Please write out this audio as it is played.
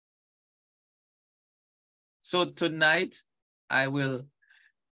So tonight, I will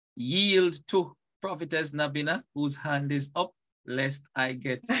yield to Prophetess Nabina, whose hand is up, lest I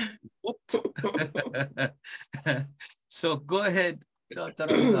get whooped. So go ahead, daughter of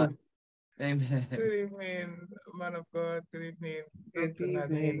God. Amen. Good evening, man of God. Good evening, Good Dr.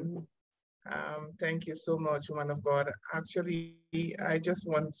 Nadine. evening. Thank you so much, man of God. Actually, I just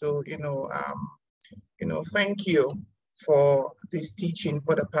want to, thank you for this teaching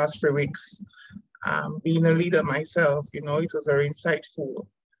for the past 3 weeks. Being a leader myself, it was very insightful,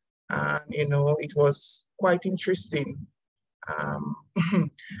 and it was quite interesting. Um,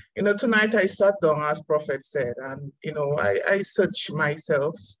 Tonight I sat down, as Prophet said, and I searched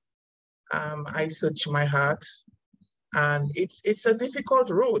myself. I search my heart, and it's a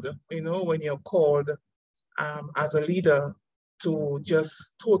difficult road, when you're called as a leader to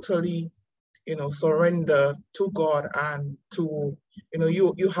just totally, surrender to God, and to,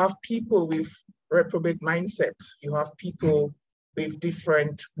 you have people with reprobate mindset. You have people with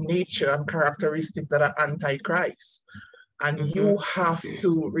different nature and characteristics that are anti-Christ, and you have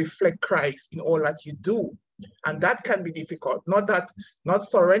to reflect Christ in all that you do. And that can be difficult. Not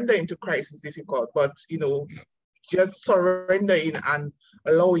surrendering to Christ is difficult, but just surrendering and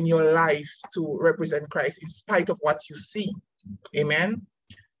allowing your life to represent Christ in spite of what you see. Amen.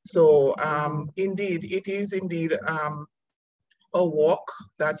 So indeed, it is indeed a walk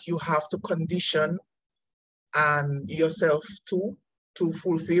that you have to condition and yourself to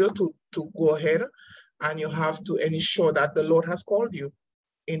fulfill, to go ahead, and you have to ensure that the Lord has called you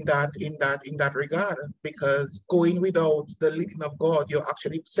in that regard, because going without the leading of God, you're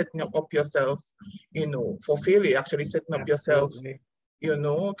actually setting up yourself, for failure, actually setting up yourself,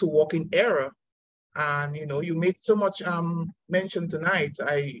 to walk in error. And you made so much mention tonight.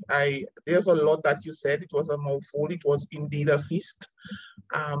 There's a lot that you said. It was a mouthful. It was indeed a feast.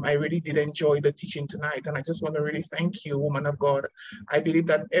 I really did enjoy the teaching tonight, and I just want to really thank you, woman of God. I believe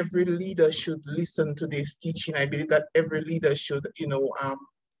that every leader should listen to this teaching. I believe that every leader should,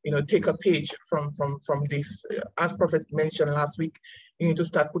 take a page from this. As Prophet mentioned last week, you need to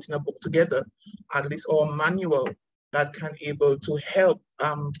start putting a book together, at least, or manual that can able to help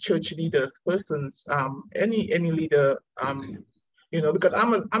church leaders, persons, any leader, because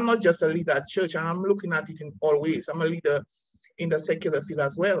I'm not just a leader at church, and I'm looking at it in all ways. I'm a leader in the secular field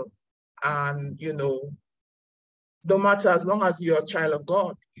as well. And, no matter, as long as you're a child of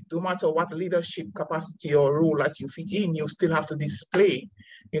God, no matter what leadership capacity or role that you fit in, you still have to display,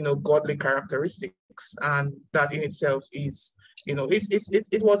 godly characteristics. And that in itself is,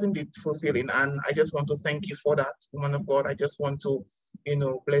 it was indeed fulfilling. And I just want to thank you for that, woman of God. I just want to,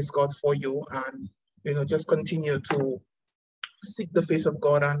 bless God for you, and, just continue to seek the face of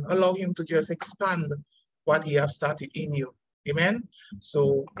God and allow him to just expand what he has started in you. Amen.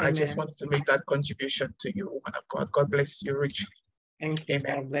 So I just wanted to make that contribution to you, woman of God. God bless you richly. Thank you.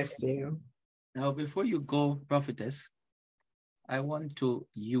 Amen. God bless you. Now, before you go, prophetess, I want to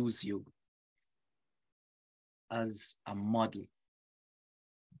use you as a model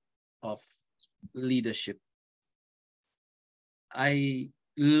of leadership. I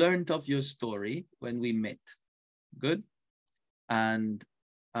learned of your story when we met. Good. And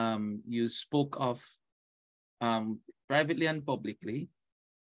you spoke of privately and publicly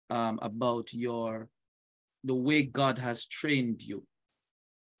about the way God has trained you,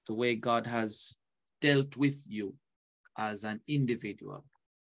 the way God has dealt with you as an individual.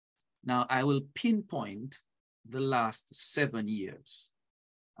 Now, I will pinpoint the last 7 years.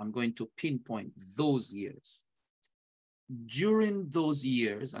 I'm going to pinpoint those years. During those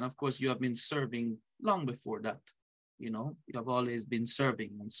years, and of course, you have been serving long before that. You have always been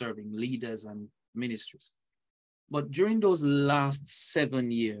serving leaders and ministries. But during those last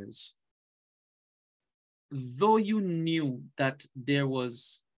 7 years, though you knew that there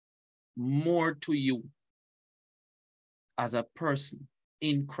was more to you as a person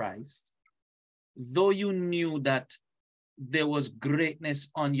in Christ, though you knew that there was greatness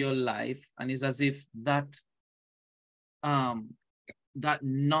on your life, and it's as if that that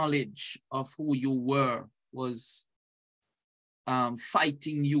knowledge of who you were was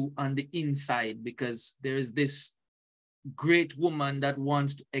fighting you on the inside, because there is this great woman that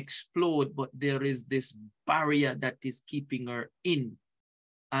wants to explode, but there is this barrier that is keeping her in.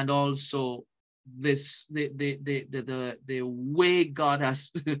 And also this the way God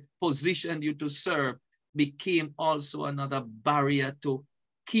has positioned you to serve became also another barrier to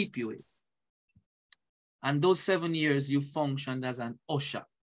keep you in. And those 7 years you functioned as an usher,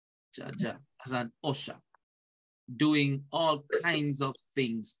 as an usher, doing all kinds of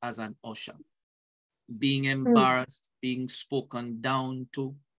things as an usher, being embarrassed, being spoken down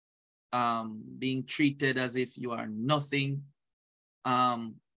to, being treated as if you are nothing,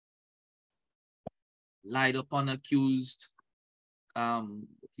 lied upon, accused.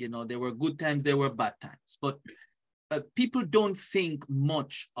 You know, there were good times, there were bad times, but people don't think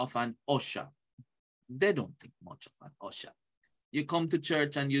much of an usher. They don't think much of an usher. You come to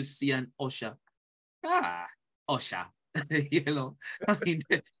church and you see an usher. Usher. You know, I mean,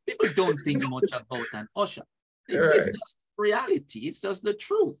 people don't think much about an usher. It's just reality. It's just the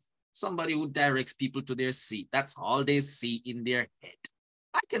truth. Somebody who directs people to their seat. That's all they see in their head.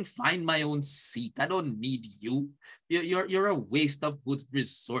 I can find my own seat. I don't need you. You're a waste of good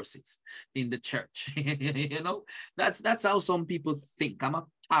resources in the church. You know, that's how some people think. I'm a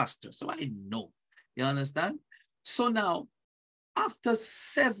pastor, so I know. You understand? So now, after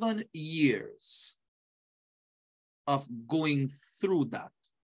 7 years of going through that,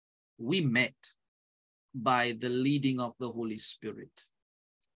 we met by the leading of the Holy Spirit.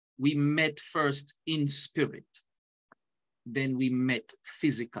 We met first in spirit, then we met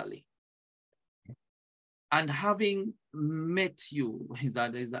physically. And having met you, is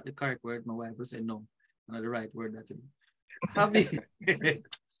that the correct word? My wife will say no, not the right word. That's it. Having,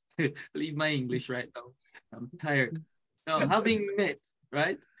 leave my English right now. I'm tired. Now, having met,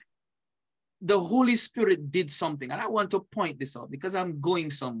 right? The Holy Spirit did something. And I want to point this out because I'm going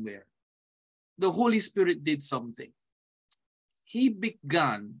somewhere. The Holy Spirit did something. He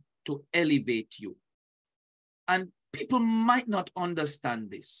began to elevate you. And people might not understand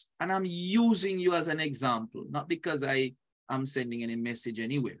this. And I'm using you as an example, not because I am sending any message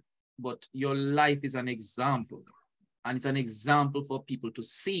anywhere, but your life is an example. And it's an example for people to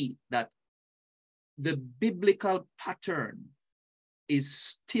see that the biblical pattern is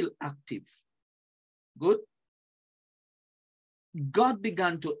still active. Good? God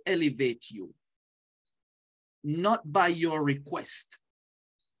began to elevate you, not by your request,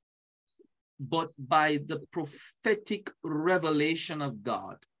 but by the prophetic revelation of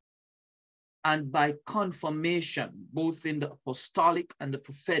God and by confirmation, both in the apostolic and the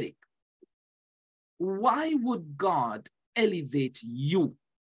prophetic. Why would God elevate you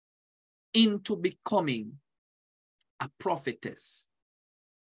into becoming a prophetess?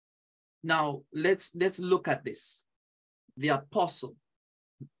 Now, let's look at this. The apostle,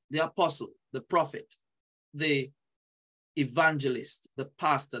 the prophet, the evangelist, the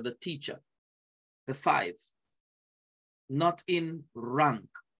pastor, the teacher, the five, not in rank,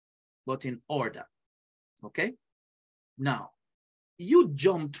 but in order. Okay? Now, you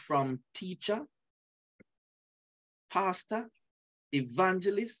jumped from teacher, pastor,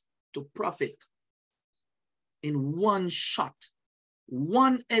 evangelist to prophet in one shot.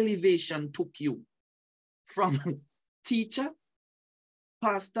 One elevation took you from teacher,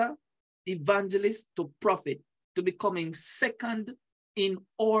 pastor, evangelist to prophet, to becoming second in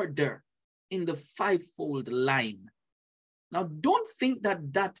order in the fivefold line. Now, don't think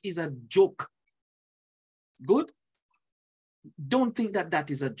that that is a joke. Good? Don't think that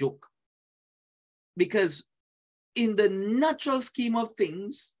that is a joke. Because in the natural scheme of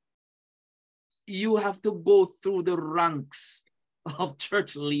things, you have to go through the ranks of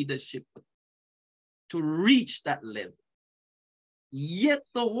church leadership to reach that level. Yet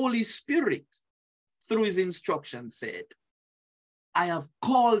the Holy Spirit, through his instruction, said, I have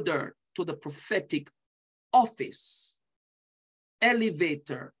called her to the prophetic office,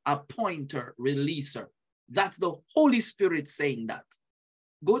 elevator, appointer, releaser. That's the Holy Spirit saying that.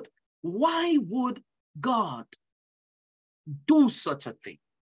 Good. Why would God do such a thing?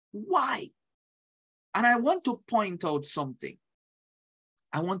 Why? And I want to point out something.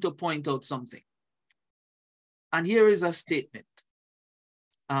 And here is a statement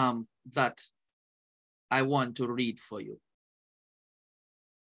that I want to read for you.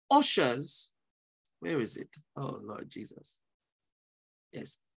 Ushers, where is it? Oh, Lord Jesus.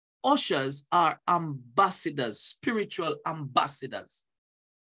 Yes. Ushers are ambassadors, spiritual ambassadors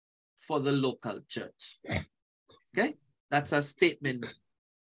for the local church. Okay? That's a statement.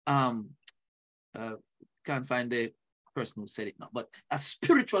 Can't find the person who said it now, but a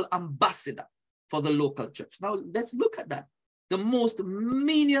spiritual ambassador for the local church. Now, let's look at that. The most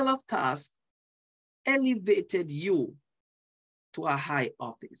menial of tasks elevated you to a high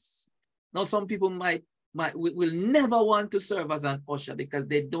office. Now, some people will never want to serve as an usher because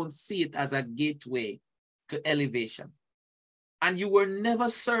they don't see it as a gateway to elevation. And you were never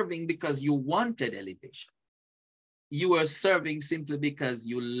serving because you wanted elevation. You were serving simply because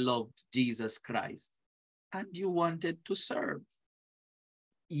you loved Jesus Christ and you wanted to serve.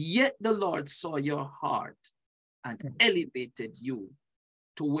 Yet the Lord saw your heart and elevated you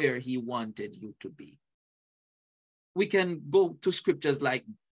to where he wanted you to be. We can go to scriptures like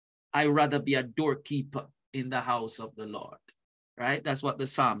I rather be a doorkeeper in the house of the Lord, right? That's what the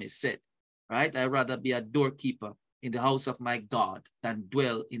psalmist said, right? I rather be a doorkeeper in the house of my God than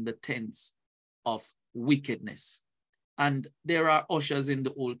dwell in the tents of wickedness. And there are ushers in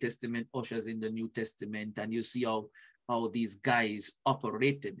the Old Testament, ushers in the New Testament, and you see how these guys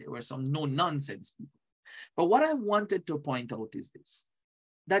operated. There were some no-nonsense people. But what I wanted to point out is this,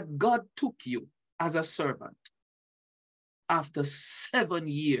 that God took you as a servant after 7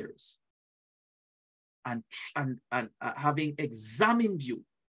 years and having examined you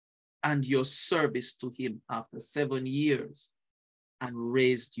and your service to him after 7 years and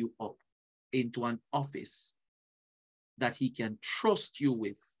raised you up into an office that he can trust you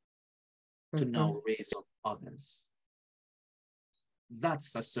with to now raise up others.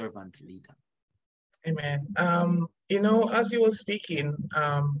 That's a servant leader. Amen. As you were speaking,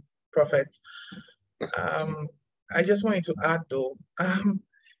 Prophet, I just wanted to add though,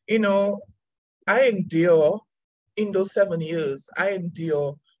 I endure in those 7 years, I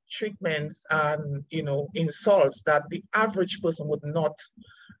endure treatments and, insults that the average person would not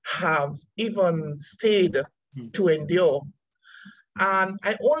have even stayed to endure. And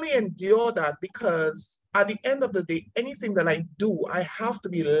I only endure that because at the end of the day, anything that I do, I have to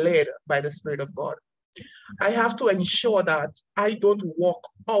be led by the Spirit of God. I have to ensure that I don't walk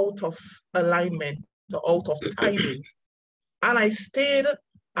out of alignment or out of timing. And I stayed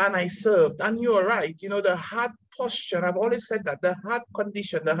and I served. And you're right, the heart posture, I've always said that the heart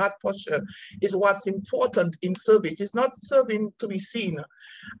condition, the heart posture is what's important in service. It's not serving to be seen.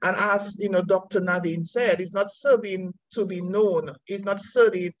 And as Dr. Nadine said, it's not serving to be known. It's not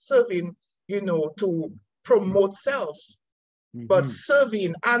serving, to promote self. But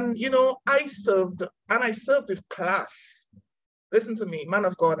serving, and I served, and I served with class. Listen to me, man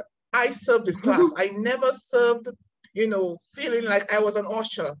of God, I served with class. I never served, feeling like I was an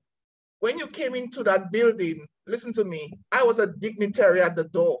usher. When you came into that building, listen to me, I was a dignitary at the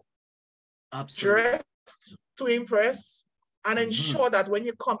door. Absolutely. Dressed to impress and ensure that when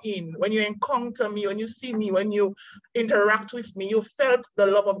you come in, when you encounter me, when you see me, when you interact with me, you felt the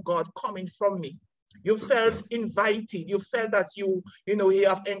love of God coming from me. You felt invited. You felt that you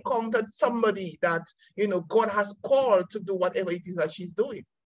have encountered somebody that, God has called to do whatever it is that she's doing.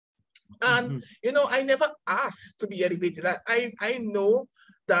 And, I never asked to be elevated. I know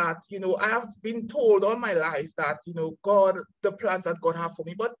that, I have been told all my life that, God, the plans that God has for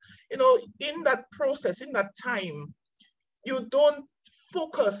me. But, in that process, in that time, you don't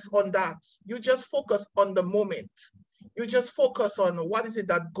focus on that. You just focus on the moment. You just focus on what is it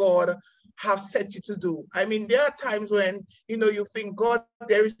that God have set you to do. I mean, there are times when, you think, God,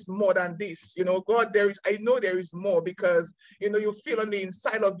 there is more than this. God, I know there is more because, you feel on the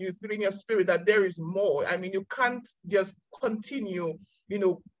inside of you, feel in your spirit that there is more. I mean, you can't just continue,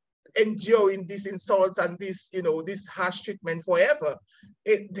 enduring this insult and this, this harsh treatment forever.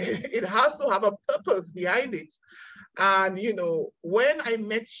 It has to have a purpose behind it. And, when I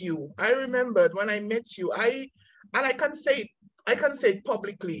met you, I remembered when I met you, and I can say it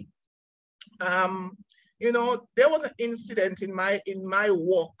publicly. There was an incident in my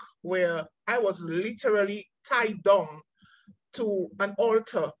walk where I was literally tied down to an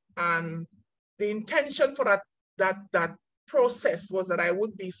altar, and the intention for that process was that I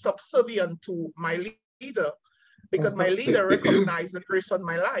would be subservient to my leader, because my leader recognized the grace on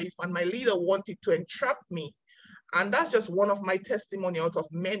my life, and my leader wanted to entrap me. And that's just one of my testimony out of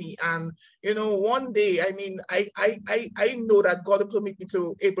many. And, one day, I mean, I know that God will permit me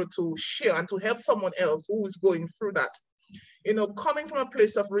to able to share and to help someone else who is going through that. Coming from a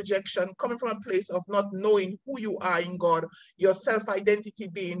place of rejection, coming from a place of not knowing who you are in God, your self-identity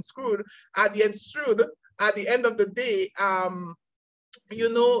being screwed, at the end of the day,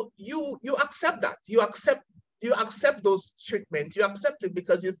 you accept that. You accept those treatments. You accept it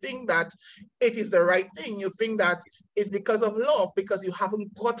because you think that it is the right thing. You think that it's because of love, because you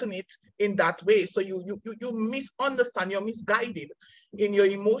haven't gotten it in that way. So you misunderstand, you're misguided in your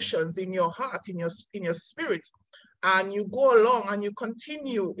emotions, in your heart, in your spirit. And you go along and you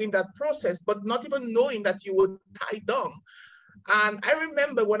continue in that process, but not even knowing that you were tied down. And I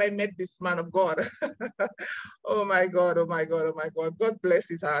remember when I met this man of God. Oh my God, oh my God, oh my God. God bless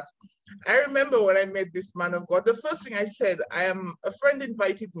his heart. I remember when I met this man of God, the first thing I said, a friend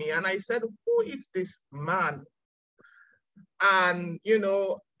invited me, and I said, who is this man? And,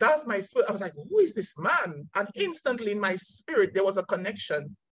 that's my first, I was like, who is this man? And instantly in my spirit, there was a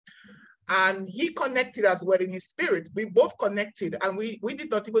connection. And he connected as well in his spirit. We both connected, and we did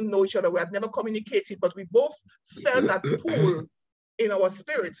not even know each other. We had never communicated, but we both felt that pull in our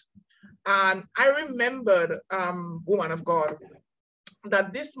spirits. And I remembered, woman of God,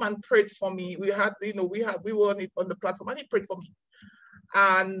 that this man prayed for me. We were on the platform, and he prayed for me.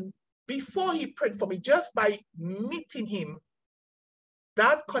 And before he prayed for me, just by meeting him,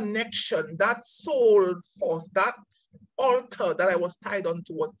 that connection, that soul force, that altar that I was tied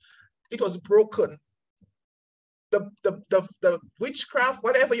onto, was broken. The witchcraft,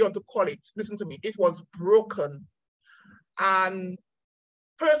 whatever you want to call it, listen to me, it was broken. And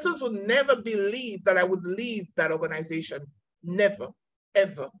persons would never believe that I would leave that organization. Never,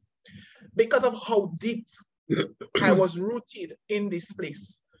 ever. Because of how deep I was rooted in this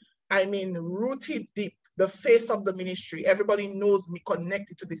place. I mean, rooted deep, the face of the ministry. Everybody knows me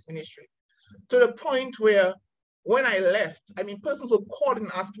connected to this ministry. To the point where when I left, I mean, persons would call and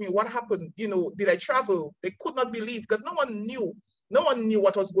ask me what happened, did I travel? They could not believe, because no one knew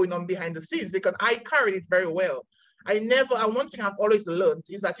what was going on behind the scenes, because I carried it very well. And one thing I've always learned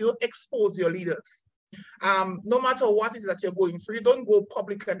is that you don't expose your leaders. No matter what it is that you're going through, you don't go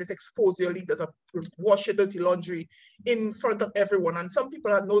public and just expose your leaders or wash your dirty laundry in front of everyone. And some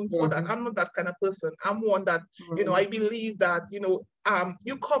people are known for that. I'm not that kind of person. I'm one that, I believe that,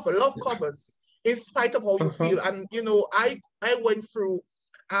 you cover, love covers in spite of how you feel. And, I went through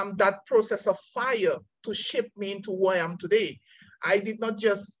that process of fire to shape me into who I am today. I did not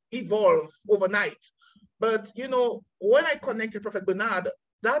just evolve overnight. But, when I connected Prophet Bernard,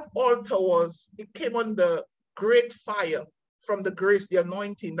 that altar it came on the great fire from the grace, the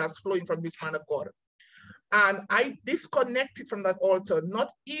anointing that's flowing from this man of God. And I disconnected from that altar,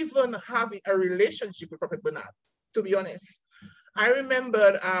 not even having a relationship with Prophet Bernard, to be honest. I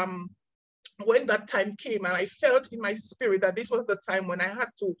remembered when that time came, and I felt in my spirit that this was the time when I had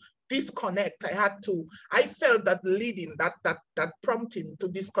to disconnect. I felt that leading, that prompting to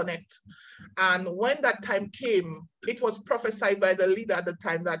disconnect. And when that time came, it was prophesied by the leader at the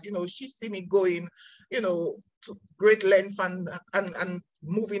time that, she see me going, to great length and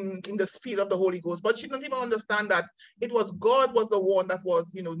moving in the speed of the Holy Ghost. But she didn't even understand that God was the one that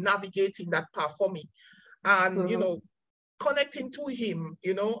was, navigating that path for me. And, connecting to him,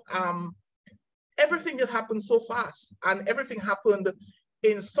 everything just happened so fast, and everything happened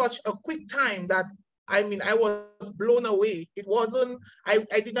in such a quick time that, I mean, I was blown away. It wasn't, I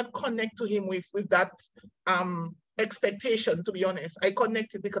did not connect to him with that expectation, to be honest. I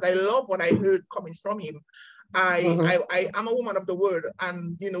connected because I love what I heard coming from him. I am a woman of the word,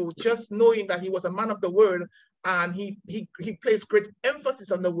 and, just knowing that he was a man of the word, and he placed great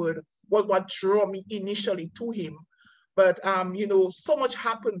emphasis on the word, was what drew me initially to him. But, so much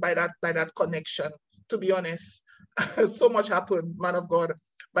happened by that connection, to be honest. So much happened, man of God,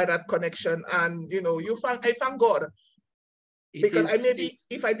 by that connection. And, I thank God. Because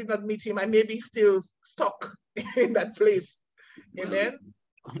if I did not meet him, I may be still stuck in that place. Amen.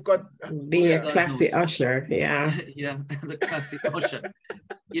 God, being a classy usher, yeah. Yeah, the classy usher.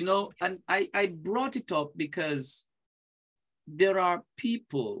 And I brought it up because there are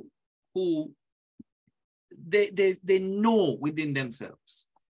people who they know within themselves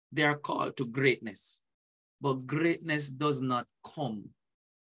they are called to greatness, but greatness does not come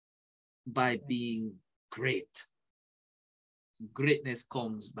by being great. Greatness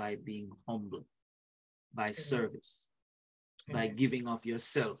comes by being humble, by service, by giving of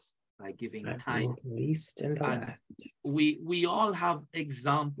yourself, by giving time. And we all have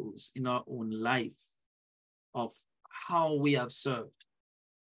examples in our own life of how we have served.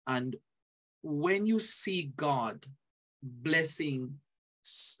 And when you see God blessing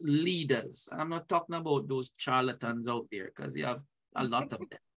leaders, and I'm not talking about those charlatans out there, because you have a lot of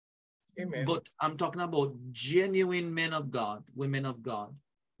them. Amen. But I'm talking about genuine men of God, women of God,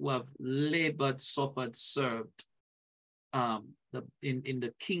 who have labored, suffered, served in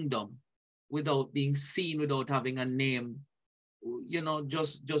the kingdom without being seen, without having a name,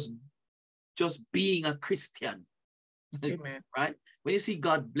 just being a Christian. Amen. Right? When you see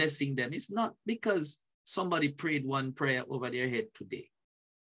God blessing them, it's not because somebody prayed one prayer over their head today.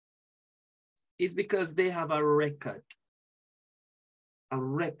 It's because they have a record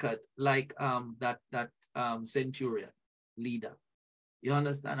like that centurion leader. You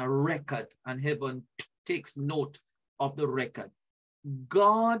understand? A record, and heaven takes note of the record.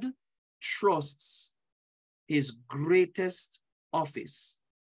 God trusts his greatest office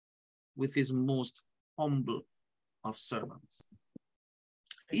with his most humble of servants.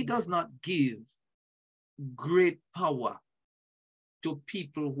 He does not give great power to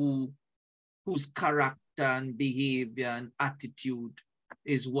people whose character and behavior and attitude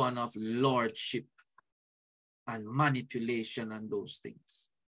is one of lordship and manipulation and those things.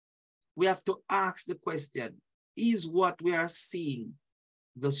 We have to ask the question, is what we are seeing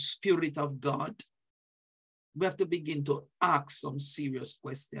the Spirit of God? we have to begin to ask some serious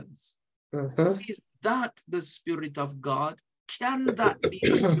questions. Is that the Spirit of God? Can that be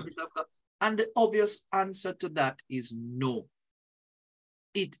the Spirit of God? And the obvious answer to that is no.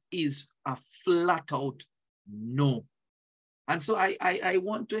 It is a flat out no. And so I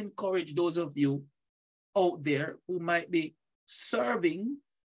want to encourage those of you out there who might be serving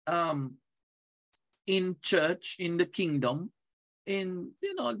in church, in the kingdom, in,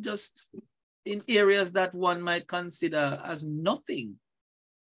 just in areas that one might consider as nothing.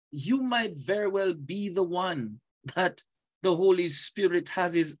 You might very well be the one that the Holy Spirit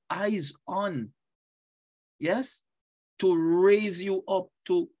has his eyes on. Yes? To raise you up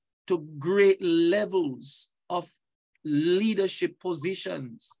to great levels of leadership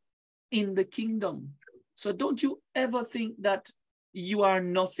positions in the kingdom. So don't you ever think that you are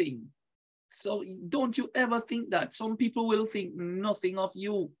nothing. So don't you ever think that. Some people will think nothing of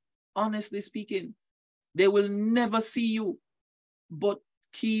you, honestly speaking. They will never see you, but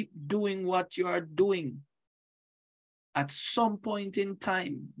keep doing what you are doing. At some point in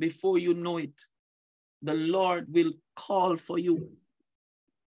time, before you know it, the Lord will call for you,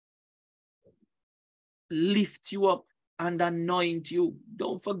 lift you up, and anoint you.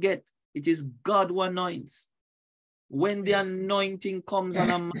 Don't forget, it is God who anoints. When the anointing comes on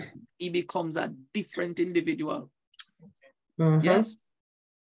a man, he becomes a different individual. Yes?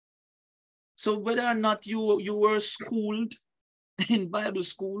 So whether or not you were schooled in Bible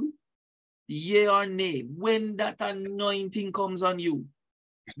school, yea or nay, when that anointing comes on you,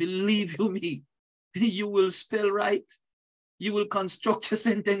 believe you me, you will spell right, you will construct your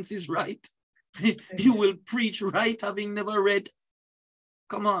sentences right, you will preach right having never read.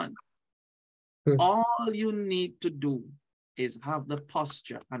 Come on. All you need to do is have the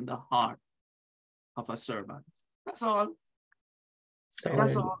posture and the heart of a servant. That's all. So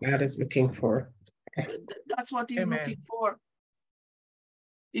that's all God is looking for. That's what he's looking for.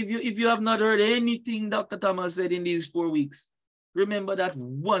 If you have not heard anything Dr. Thomas said in these 4 weeks, remember that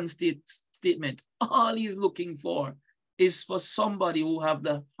one statement. All he's looking for is for somebody who have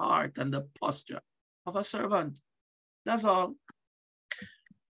the heart and the posture of a servant. That's all.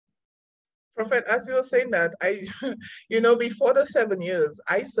 Prophet, as you were saying that, before the 7 years,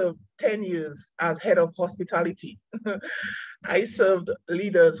 I served 10 years as head of hospitality. I served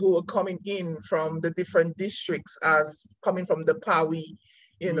leaders who were coming in from the different districts as coming from the PAWI,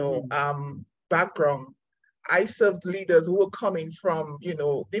 background. I served leaders who were coming from,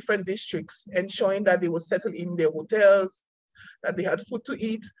 different districts, ensuring that they were settled in their hotels, that they had food to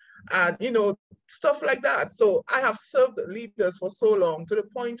eat, and, stuff like that. So I have served leaders for so long, to the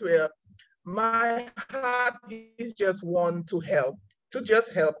point where my heart is just one to help, to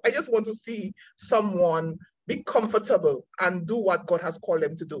just help. I just want to see someone be comfortable and do what God has called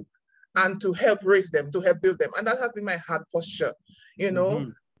them to do, and to help raise them, to help build them. And that has been my heart posture, And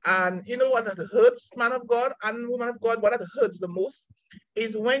what hurts, man of God and woman of God, what hurts the most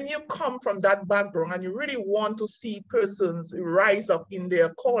is when you come from that background and you really want to see persons rise up in their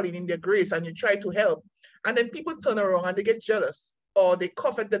calling, in their grace, and you try to help. And then people turn around and they get jealous, or they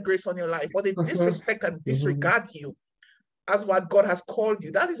covet the grace on your life, or they disrespect and disregard you as what God has called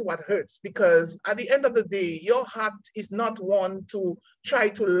you. That is what hurts, because at the end of the day, your heart is not one to try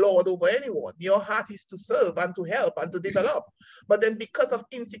to lord over anyone. Your heart is to serve and to help and to develop. But then because of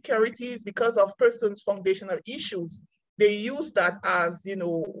insecurities, because of persons' foundational issues, they use that as,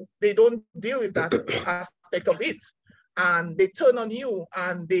 they don't deal with that aspect of it. And they turn on you,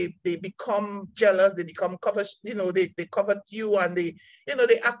 and they become jealous, they become covered, they covet you, and they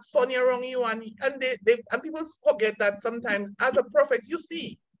act funny around you, and people forget that sometimes as a prophet you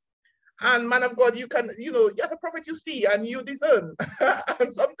see, and man of God, you can, as a prophet you see and you discern.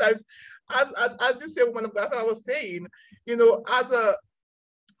 And sometimes as you say, woman of God, as I was saying, as a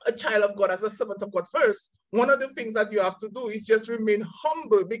child of God, as a servant of God first, one of the things that you have to do is just remain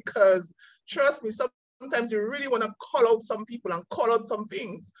humble, because trust me, sometimes you really want to call out some people and call out some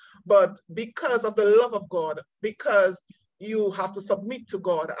things, but because of the love of God, because you have to submit to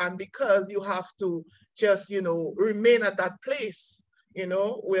God, and because you have to just, remain at that place,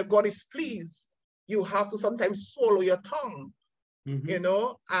 where God is pleased, you have to sometimes swallow your tongue,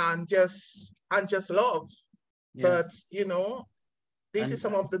 and just love. Yes. But, this is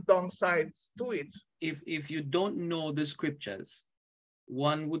some of the downsides to it. If you don't know the scriptures,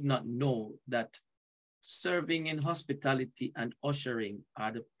 one would not know that serving in hospitality and ushering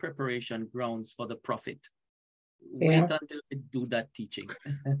are the preparation grounds for the prophet. Wait until I do that teaching.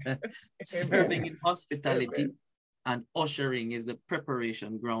 Serving in hospitality and ushering is the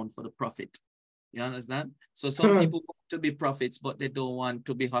preparation ground for the prophet. You understand? So some people want to be prophets, but they don't want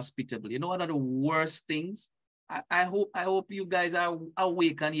to be hospitable. You know, one of the worst things I hope you guys are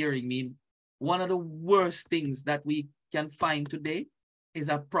awake and hearing me. One of the worst things that we can find today is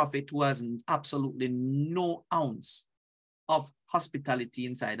a prophet who has absolutely no ounce of hospitality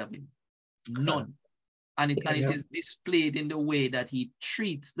inside of him. None. And it is displayed in the way that he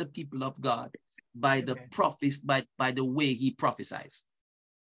treats the people of God by the prophets, by the way he prophesies.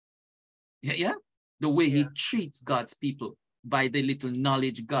 Yeah? The way he treats God's people by the little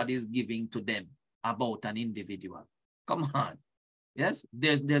knowledge God is giving to them about an individual. Come on. Yes?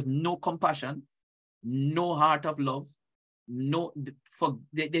 There's no compassion, no heart of love,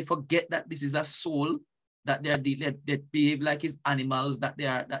 they forget that this is a soul that they behave like his animals that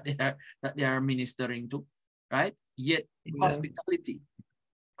they are ministering to, right? Yet hospitality.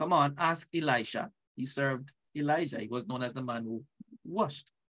 Come on, ask Elisha. He served Elijah. He was known as the man who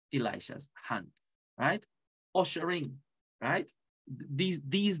washed Elisha's hand, right? Ushering, right? These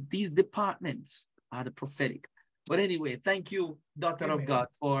departments are the prophetic. But anyway, thank you, daughter of God,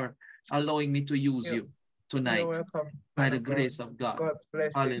 for allowing me to use you tonight. You're welcome. By the grace of God. God's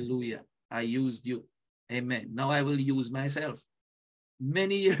blessing. Hallelujah. I used you. Amen. Now I will use myself.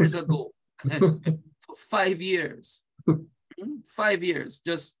 Many years ago, for 5 years, 5 years,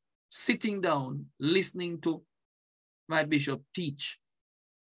 just sitting down, listening to my bishop teach.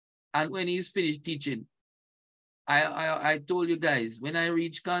 And when he's finished teaching, I told you guys, when I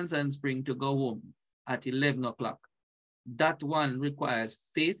reach Constant Spring to go home at 11 o'clock, that one requires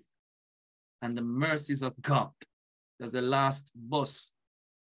faith and the mercies of God. Because the last bus,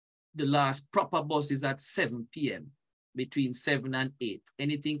 the last proper bus is at 7 p.m., between 7 and 8.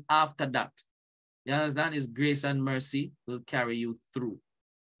 Anything after that, you understand, is grace and mercy will carry you through.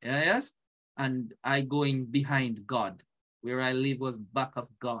 Yes? And I going behind God. Where I live was back of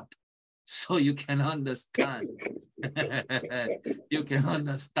God. So you can understand. You can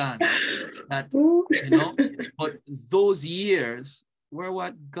understand that, you know, but those years were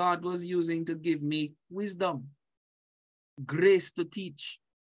what God was using to give me wisdom, grace to teach,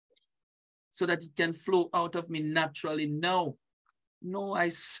 so that it can flow out of me naturally. No, I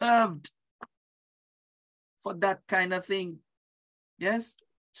served for that kind of thing. Yes?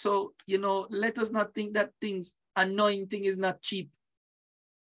 So, you know, let us not think that anointing is not cheap.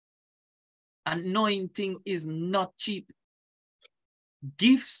 Anointing is not cheap.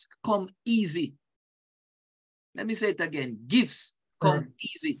 Gifts come easy. Let me say it again. Gifts come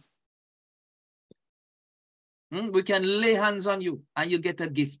easy. We can lay hands on you and you get a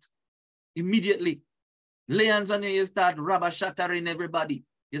gift immediately. Lay hands on you, you start rubber shattering everybody.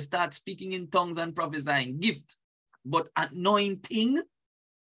 You start speaking in tongues and prophesying. Gift. But anointing,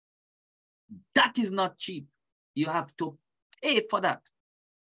 that is not cheap. You have to pay for that.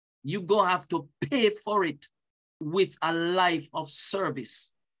 You're going to have to pay for it with a life of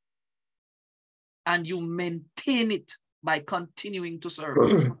service. And you maintain it by continuing to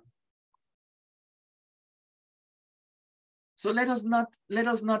serve. So let us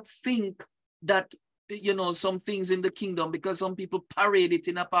not think that, you know, some things in the kingdom, because some people parade it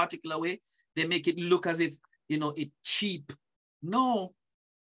in a particular way, they make it look as if, you know, it's cheap. No.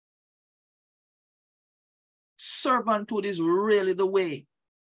 Servanthood is really the way,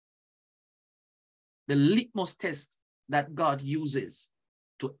 the litmus test that God uses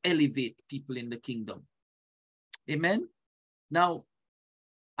to elevate people in the kingdom. Amen. Now,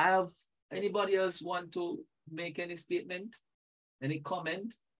 anybody else want to make any statement, any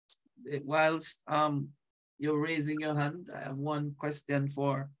comment? Whilst you're raising your hand, I have one question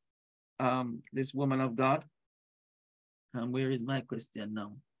for this woman of God. And where is my question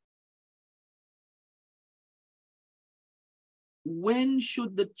now? When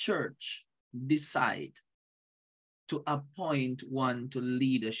should the church decide to appoint one to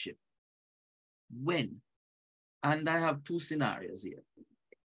leadership? When? And I have two scenarios here.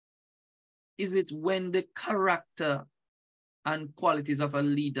 Is it when the character and qualities of a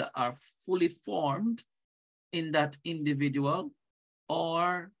leader are fully formed in that individual?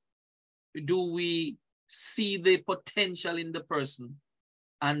 Or do we see the potential in the person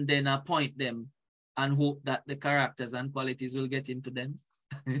and then appoint them and hope that the characters and qualities will get into them?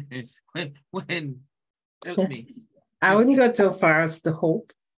 when? Help me. I wouldn't go so far as to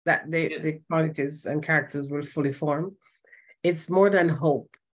hope that the qualities and characters will fully form. It's more than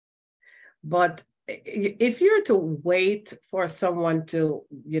hope. But if you're to wait for someone to,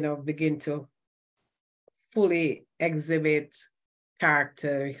 you know, begin to fully exhibit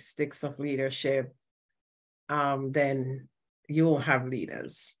characteristics of leadership, then you won't have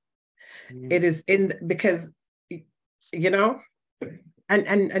leaders. It is because, you know,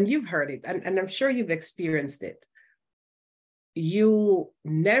 and you've heard it, and I'm sure you've experienced it. You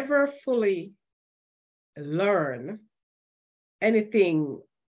never fully learn anything,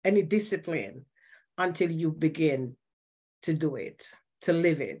 any discipline, until you begin to do it, to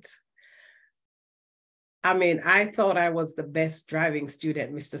live it. I mean, I thought I was the best driving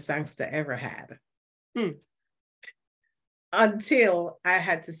student Mr. Sangster ever had. Until I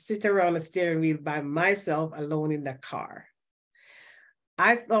had to sit around the steering wheel by myself alone in the car.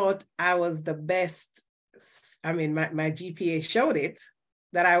 I thought I was the best. I mean, my GPA showed it,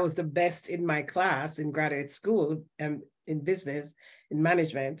 that I was the best in my class in graduate school and in business, in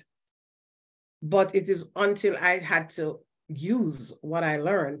management. But it is until I had to use what I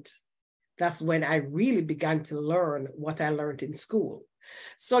learned, that's when I really began to learn what I learned in school.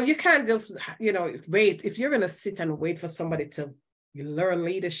 So you can't just, wait. If you're going to sit and wait for somebody to learn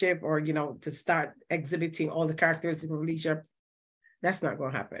leadership or, to start exhibiting all the characteristics of leadership, that's not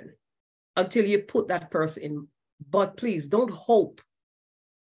going to happen until you put that person in. But please don't hope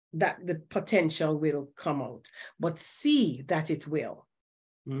that the potential will come out, but see that it will.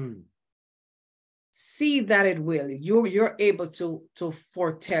 See that it will. You're able to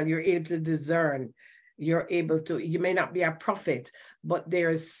foretell, you're able to discern, you're able to, you may not be a prophet, but there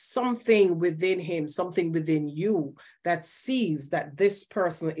is something within him, something within you that sees that this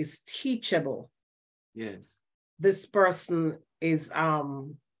person is teachable. Yes. This person is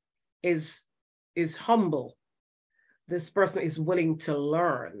humble. This person is willing to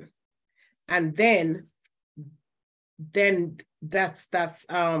learn. And then that's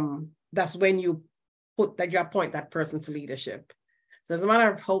when you appoint that person to leadership. So it's a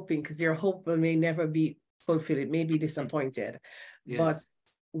matter of hoping, because your hope may never be fulfilled. It may be disappointed. Yes. But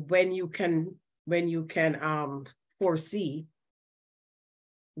when you can foresee,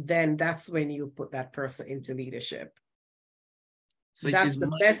 then that's when you put that person into leadership. So that's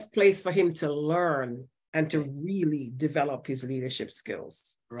the best place for him to learn and to really develop his leadership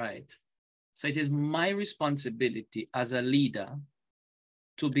skills. Right. So it is my responsibility as a leader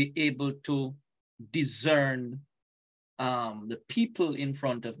to be able to discern the people in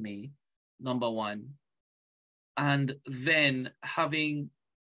front of me, number one, and then having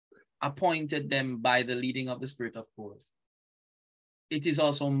appointed them by the leading of the Spirit, of course, it is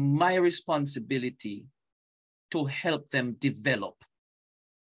also my responsibility to help them develop.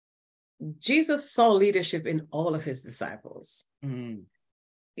 Jesus saw leadership in all of his disciples.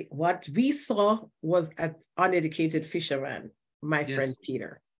 What we saw was an uneducated fisherman, my friend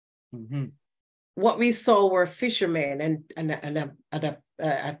Peter. What we saw were fishermen and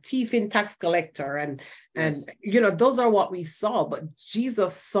a thief and tax collector, and those are what we saw. But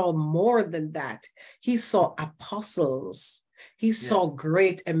Jesus saw more than that. He saw apostles. He saw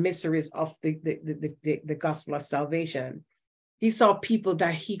great emissaries of the gospel of salvation. He saw people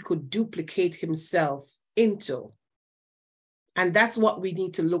that he could duplicate himself into. And that's what we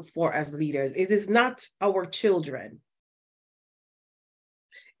need to look for as leaders. It is not our children.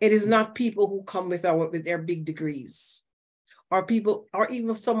 It is not people who come with their big degrees, or people, or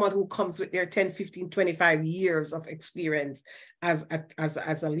even someone who comes with their 10, 15, 25 years of experience as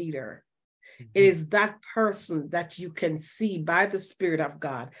a leader. It is that person that you can see by the Spirit of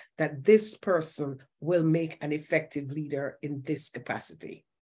God that this person will make an effective leader in this capacity.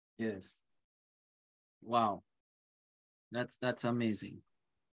 Yes. Wow. That's amazing.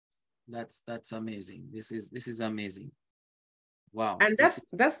 That's amazing. This is amazing. Wow. And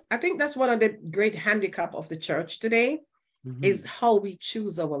I think that's one of the great handicap of the church today, is how we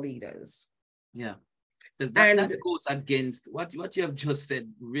choose our leaders. Yeah. Because that goes against what you have just said,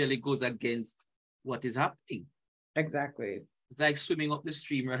 really goes against what is happening. Exactly. It's like swimming up the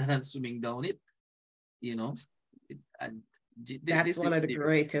stream rather than swimming down it. That's one of the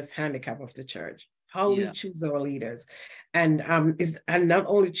greatest handicap of the church. How we choose our leaders, and not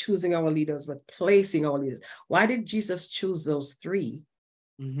only choosing our leaders, but placing our leaders. Why did Jesus choose those three?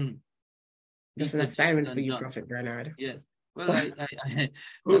 That's an assignment for you, Prophet Bernard. Yes. Well,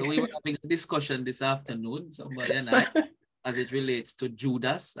 we were having a discussion this afternoon, somebody and I, as it relates to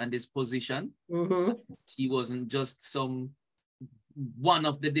Judas and his position. He wasn't just one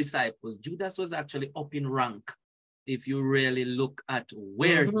of the disciples. Judas was actually up in rank, if you really look at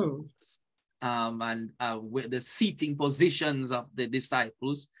where he was. And with the seating positions of the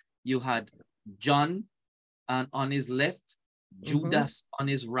disciples, you had John on his left, Judas on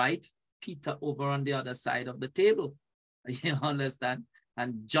his right, Peter over on the other side of the table. You understand?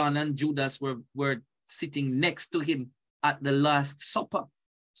 And John and Judas were sitting next to him at the Last Supper.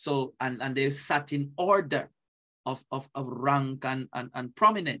 So, and they sat in order of rank and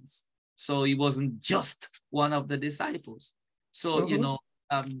prominence. So he wasn't just one of the disciples. So,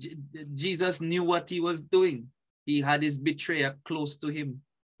 Jesus knew what he was doing. He had his betrayer close to him.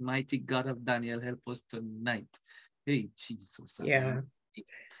 Mighty God of Daniel, help us tonight. Hey, Jesus. Yeah,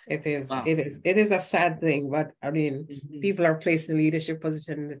 it is. Wow. It is. It is a sad thing, but I mean, people are placed in leadership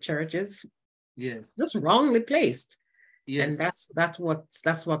position in the churches. Yes. Just wrongly placed. Yes. And that's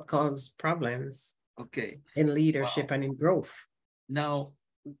what caused problems. Okay. In leadership and in growth. Now,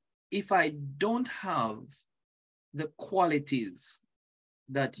 if I don't have the qualities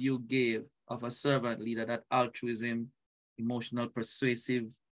that you gave of a servant leader, that altruism, emotional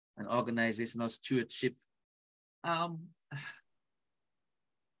persuasive, and organizational stewardship,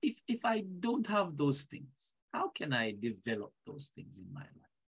 if I don't have those things, how can I develop those things in my life?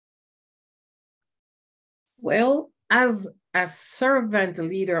 Well, as a servant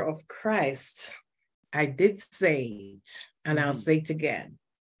leader of Christ, I did say it, and I'll say it again.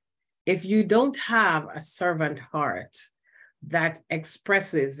 If you don't have a servant heart that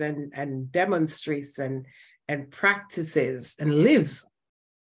expresses and demonstrates and practices and lives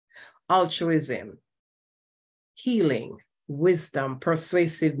altruism, healing, wisdom,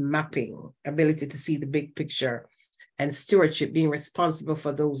 persuasive mapping, ability to see the big picture, and stewardship, being responsible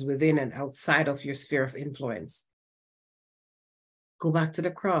for those within and outside of your sphere of influence, go back to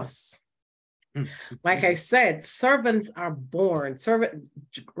the cross. Like I said, servants are born.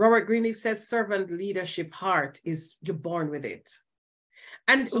 Robert Greenleaf says servant leadership heart is, you're born with it.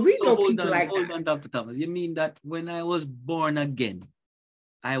 And we know people like that. Hold on, Dr. Thomas. You mean that when I was born again,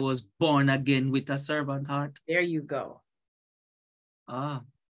 I was born again with a servant heart? There you go. Ah,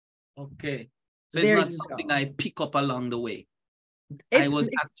 okay. So it's not something I pick up along the way.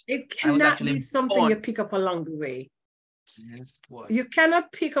 It cannot be something you pick up along the way. Yes, boy. You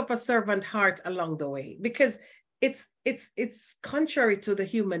cannot pick up a servant heart along the way because it's contrary to the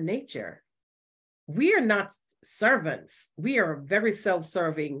human nature. We are not servants. We are very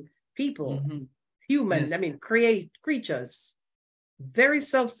self-serving people, human. Yes. I mean, creatures, very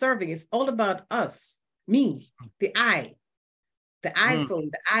self-serving. It's all about us, me, the I, the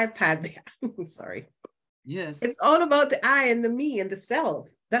iPhone, the iPad. Sorry. Yes. It's all about the I and the me and the self.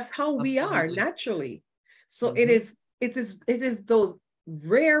 That's how we are naturally. So it is those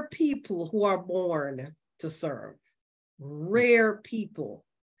rare people who are born to serve. Rare people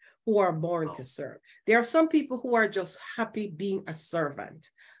who are born to serve. There are some people who are just happy being a servant.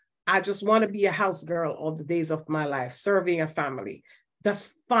 I just want to be a house girl all the days of my life, serving a family.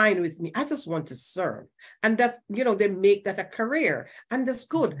 That's fine with me. I just want to serve. And that's, they make that a career. And that's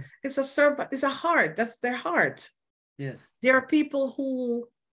good. It's a servant, it's a heart. That's their heart. Yes. There are people who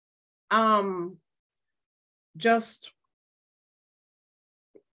just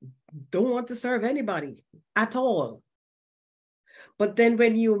don't want to serve anybody at all. But then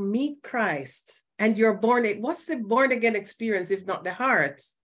when you meet Christ and you're born, what's the born again experience if not the heart?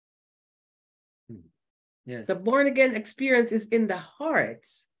 Yes. The born again experience is in the heart.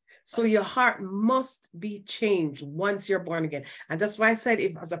 So your heart must be changed once you're born again. And that's why I said,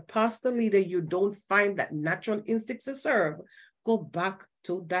 if as a pastor leader, you don't find that natural instinct to serve, go back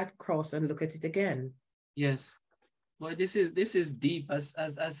to that cross and look at it again. Yes. Well, this is deep, as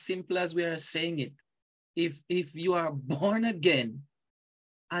simple as we are saying it. If you are born again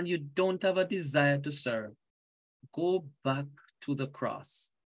and you don't have a desire to serve, go back to the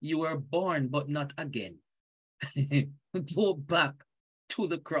cross. You were born, but not again. Go back to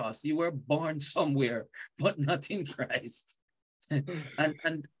the cross. You were born somewhere, but not in Christ.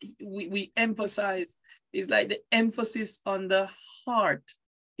 and we emphasize, it's like the emphasis on the heart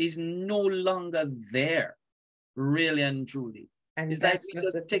is no longer there, really and truly. And it's like we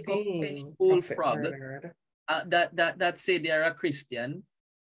just take up any old frog that say they're a Christian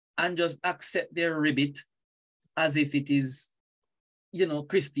and just accept their ribbit as if it is,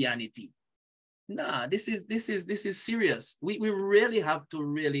 Christianity. Nah, this is serious. We really have to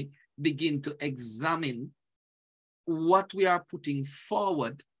really begin to examine what we are putting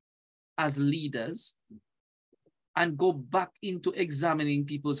forward as leaders and go back into examining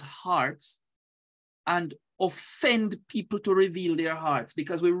people's hearts and offend people to reveal their hearts,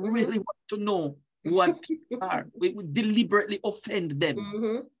 because we really want to know what people are. We deliberately offend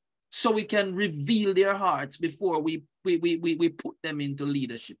them so we can reveal their hearts before we put them into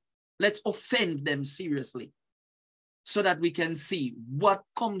leadership. Let's offend them seriously so that we can see what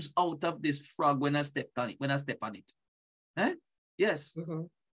comes out of this frog when I step on it. Eh? Yes.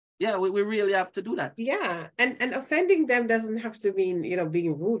 Yeah, we really have to do that. Yeah, and offending them doesn't have to mean,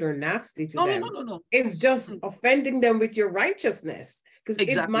 being rude or nasty to them. No. It's just offending them with your righteousness. Because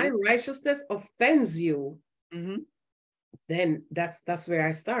if my righteousness offends you, then that's where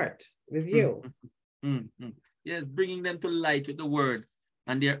I start with you. Yes, bringing them to light with the word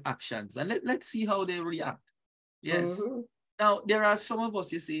and their actions. And let's see how they react. Yes, Now, there are some of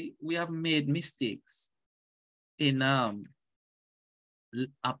us, you see, we have made mistakes in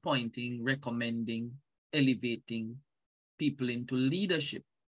appointing, recommending, elevating people into leadership.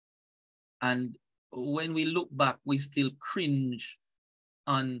 And when we look back, we still cringe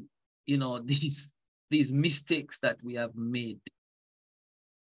on, you know, these mistakes that we have made.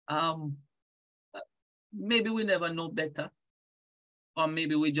 Maybe we never know better, or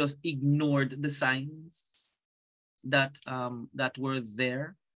maybe we just ignored the signs that that were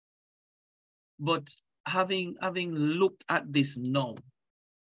there. But having looked at this now,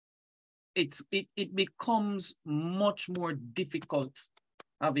 it becomes much more difficult,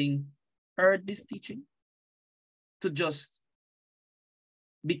 having heard this teaching, to just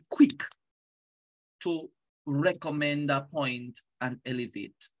be quick to recommend, appoint, and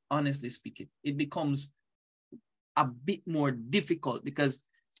elevate. Honestly speaking, it becomes a bit more difficult because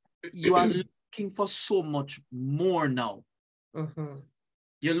you are looking for so much more now.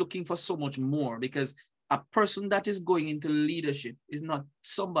 You're looking for so much more, because a person that is going into leadership is not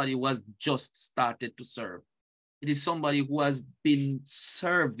somebody who has just started to serve. It is somebody who has been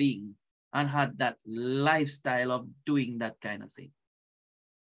serving and had that lifestyle of doing that kind of thing.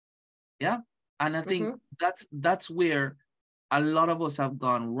 Yeah. And I think that's where a lot of us have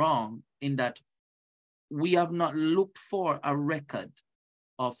gone wrong, in that we have not looked for a record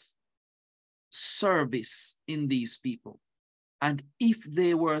of service in these people. And if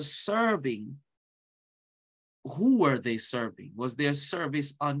they were serving, who were they serving? Was their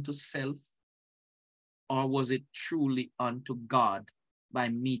service unto self, or was it truly unto God by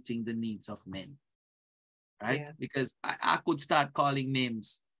meeting the needs of men? Right? Yeah. Because I could start calling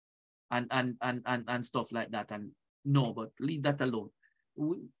names and stuff like that, and no, but leave that alone.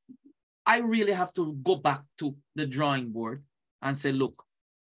 I really have to go back to the drawing board and say, look,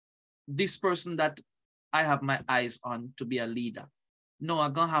 this person that I have my eyes on to be a leader, no,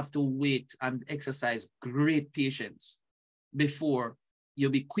 I'm gonna have to wait and exercise great patience before you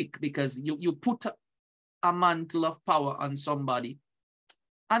be quick, because you put a mantle of power on somebody,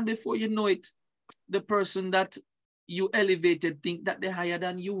 and before you know it, the person that you elevated think that they're higher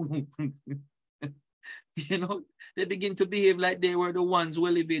than you. You know, they begin to behave like they were the ones who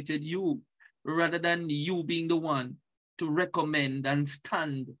elevated you, rather than you being the one to recommend and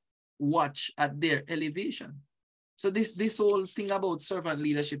stand watch at their elevation. So this whole thing about servant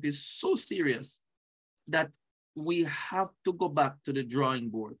leadership is so serious that we have to go back to the drawing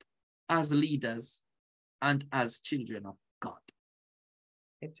board as leaders and as children of God.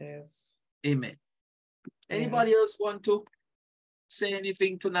 It is. Amen. Anybody else want to say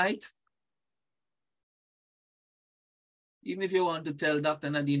anything tonight? Even if you want to tell Dr.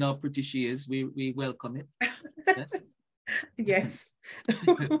 Nadine how pretty she is, we welcome it. Yes. Yes.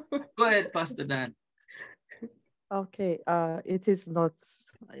 Go ahead, Pastor Dan. Okay, it is not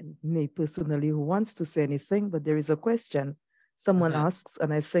me personally who wants to say anything, but there is a question. Someone asks,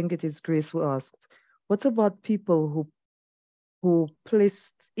 and I think it is Grace who asked, what about people who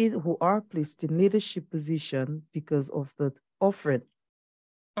are placed in leadership position because of the offering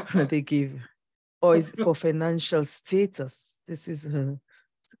that they give, or is it for financial status? This is a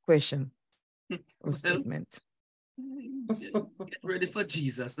question or statement. Get ready for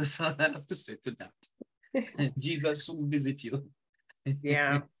Jesus. That's all I have to say to that. Jesus soon visit you.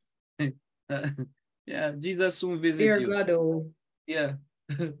 Yeah. Yeah, Jesus soon visit Fear you. God, oh. Yeah.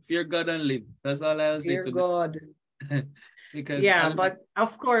 Fear God and live. That's all I will say Fear to God. Because yeah, but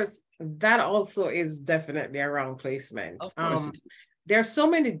of course, that also is definitely a wrong placement. Of course there's so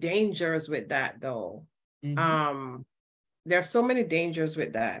many dangers with that, though. There's so many dangers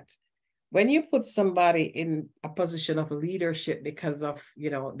with that. When you put somebody in a position of leadership because of,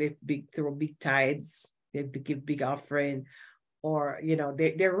 they throw big tithes, they give big offering, or,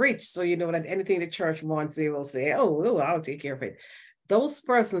 they're rich. So, that anything the church wants, they will say, oh, I'll take care of it. Those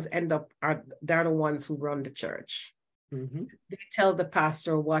persons they're the ones who run the church. They tell the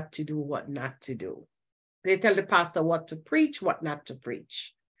pastor what to do, what not to do. They tell the pastor what to preach, what not to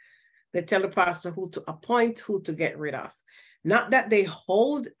preach. They tell the pastor who to appoint, who to get rid of. Not that they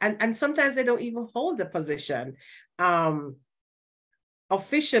hold, and sometimes they don't even hold the position.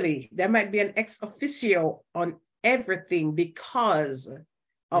 Officially, there might be an ex officio on everything because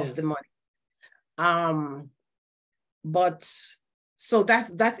of the money. But so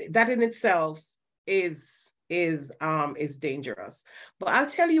that in itself is dangerous. But I'll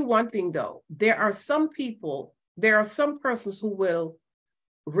tell you one thing though, there are some persons who will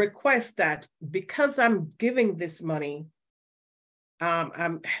request that because I'm giving this money,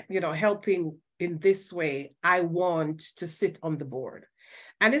 I'm helping in this way, I want to sit on the board.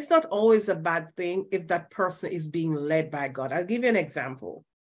 And it's not always a bad thing if that person is being led by God. I'll give you an example.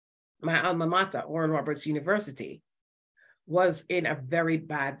 My alma mater, Oral Roberts University, was in a very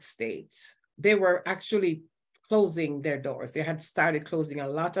bad state. They were actually closing their doors. They had started closing a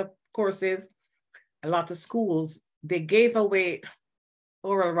lot of courses, a lot of schools. They gave away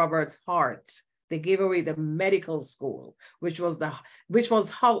Oral Roberts' heart. They gave away the medical school, which was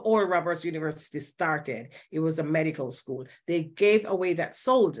how Oral Roberts University started. It was a medical school. They gave away that,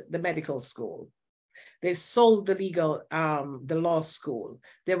 sold the medical school. They sold the law school.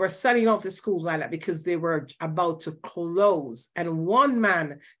 They were selling off the schools like that because they were about to close. And one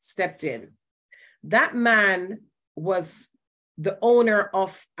man stepped in. That man was the owner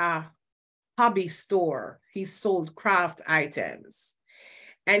of a hobby store. He sold craft items.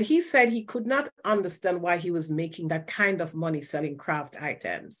 And he said he could not understand why he was making that kind of money selling craft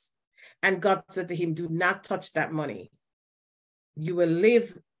items. And God said to him, do not touch that money. You will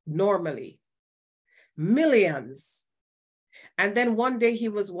live normally. Millions. And then one day he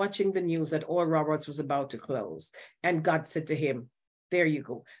was watching the news that Oral Roberts was about to close. And God said to him, there you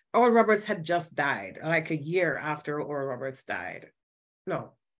go. Oral Roberts had just died, like a year after Oral Roberts died.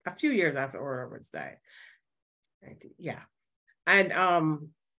 No, a few years after Oral Roberts died. Yeah. And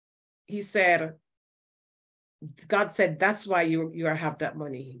he said, God said, that's why you have that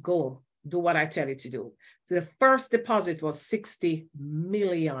money. Go do what I tell you to do. So the first deposit was $60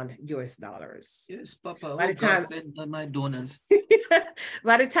 million US. Yes, Papa. By the time sent my donors.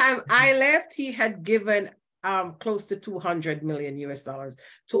 by the time I left, he had given close to $200 million US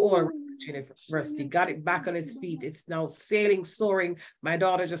to Oral Roberts University. Got it back on its feet. It's now sailing, soaring. My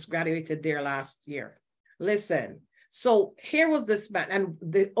daughter just graduated there last year. Listen. So here was this man, and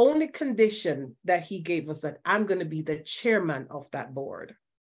the only condition that he gave was that I'm going to be the chairman of that board.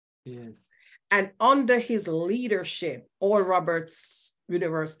 Yes. And under his leadership, Oral Roberts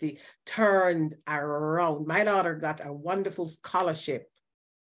University turned around. My daughter got a wonderful scholarship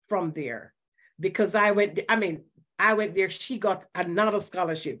from there because I went there. She got another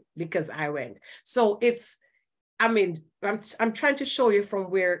scholarship because I went. So I'm trying to show you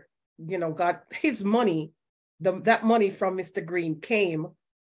from where, God, his money, that money from Mr. Green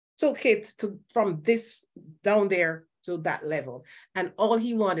took it from this down there to that level. And all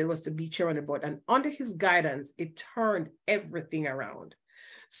he wanted was to be chair on the board. And under his guidance, it turned everything around.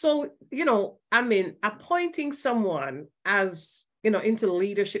 So, appointing someone as, into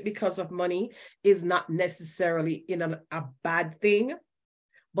leadership because of money is not necessarily a bad thing,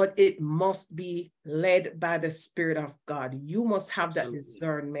 but it must be led by the Spirit of God. You must have that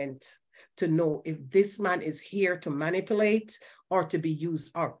discernment to know if this man is here to manipulate or to be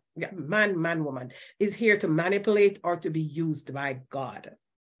used, or woman is here to manipulate or to be used by God.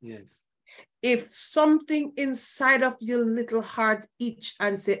 Yes. If something inside of your little heart itch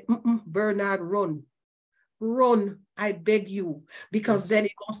and say, Bernard, run, I beg you, because then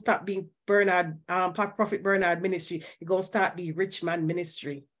it's going to stop being Bernard, Prophet Bernard ministry. It's going to start being rich man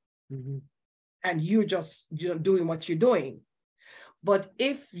ministry. Mm-hmm. And you just doing what you're doing. But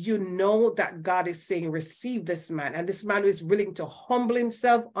if you know that God is saying, receive this man, and this man is willing to humble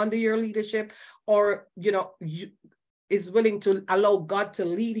himself under your leadership, or, is willing to allow God to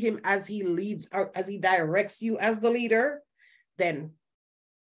lead him as he leads, or as he directs you as the leader, then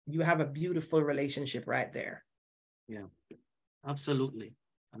you have a beautiful relationship right there. Yeah, absolutely.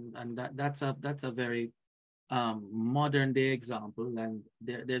 And that's a very modern day example. And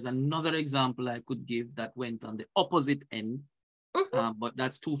there's another example I could give that went on the opposite end. Mm-hmm. But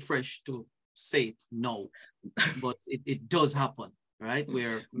that's too fresh to say it now. But it does happen, right?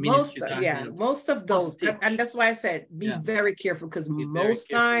 Where most of those, and that's why I said be very careful, because most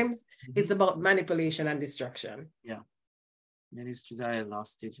times it's about manipulation and destruction. Yeah, ministries are a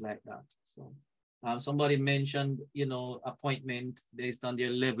lost stage like that. So somebody mentioned, appointment based on their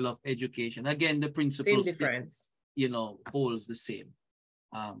level of education. Again, the principle same difference, holds the same,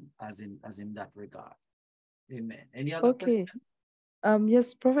 as in that regard. Amen. Any other question?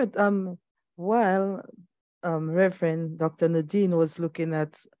 Yes, Prophet. While Reverend Dr. Nadine was looking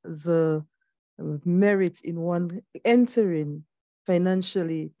at the merit in one entering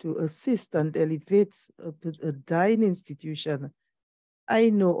financially to assist and elevate a dying institution,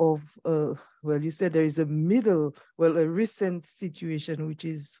 I know of, you said there is a recent situation which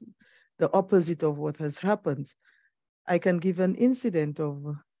is the opposite of what has happened. I can give an incident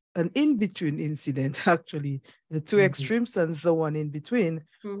of an in-between incident, actually, the two extremes and the one in between,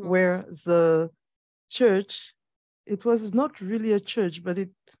 where the church, it was not really a church, but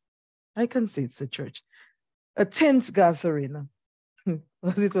I can say it's a church, a tent gathering,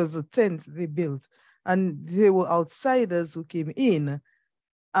 because it was a tent they built, and there were outsiders who came in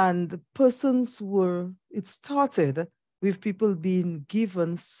And it started with people being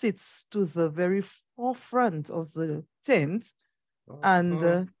given seats to the very forefront of the tent.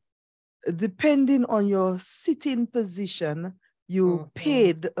 And depending on your sitting position, you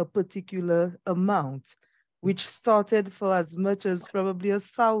paid a particular amount, which started for as much as probably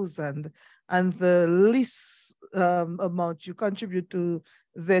 1,000. And the least amount you contribute to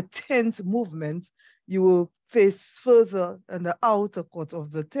the tent movement, you will face further in the outer court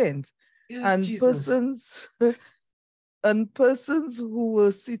of the tent. Yes, and Jesus. persons who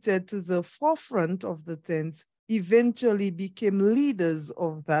were seated to the forefront of the tent eventually became leaders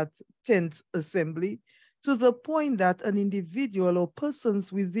of that tent assembly, to the point that an individual or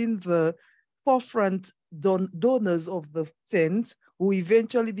persons within the forefront donors of the tent, who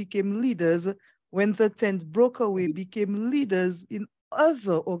eventually became leaders when the tent broke away, became leaders in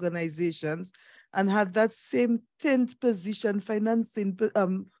other organizations and had that same tent position financing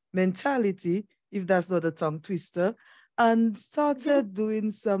mentality, if that's not a tongue twister, and started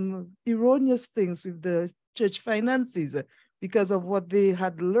doing some erroneous things with the church finances because of what they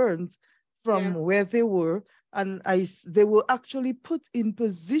had learned from where they were. And they were actually put in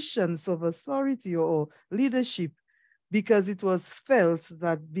positions of authority or leadership because it was felt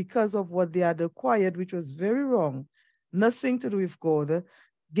that because of what they had acquired, which was very wrong, nothing to do with God,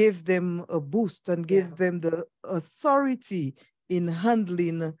 gave them a boost and gave them the authority in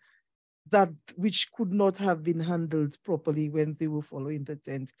handling that which could not have been handled properly when they were following the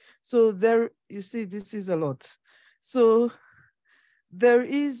tent. So there, you see, this is a lot. So there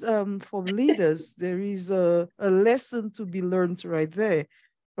is, for leaders, there is a lesson to be learned right there.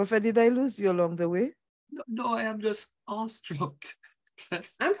 Prophet, did I lose you along the way? No, I am just awestruck.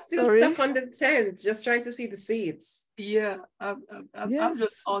 I'm still stuck on the tent, just trying to see the seats. Yeah, I'm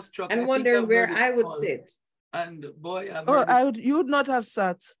just awestruck. And wondering where I would sit. And boy, you would not have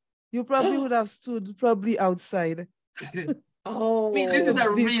sat. You probably would have stood probably outside. This is a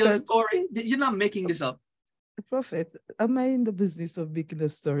real story. You're not making this up. Prophet, am I in the business of making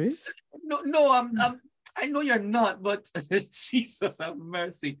up stories? No, I know you're not, but Jesus have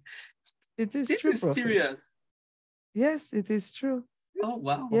mercy. It is this true, is Prophet. Serious. Yes, it is true. Oh,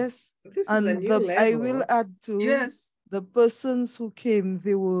 wow. Yes. This is a new level. I will add to the persons who came,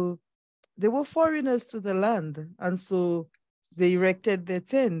 they were foreigners to the land, and so they erected their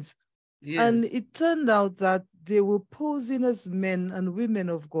tents. Yes. And it turned out that they were posing as men and women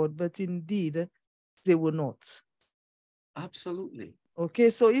of God, but indeed they were not. Absolutely. Okay,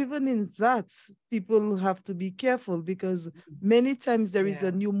 so even in that, people have to be careful because many times there is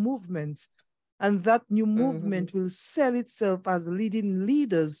a new movement, and that new movement will sell itself as leading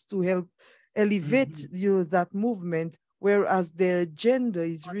leaders to help elevate that movement, whereas their agenda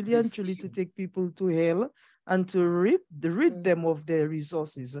is really and truly to take people to hell and to rid them of their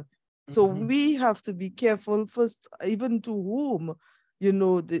resources. So we have to be careful first, even to whom,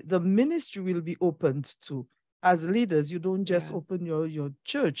 the ministry will be opened to. As leaders, you don't just open your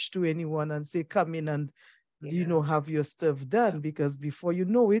church to anyone and say, come in and, have your stuff done, because before you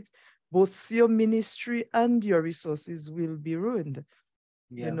know it, both your ministry and your resources will be ruined,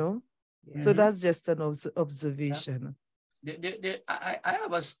 So that's just an observation. I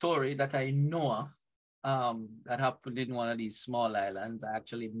have a story that I know of that happened in one of these small islands. I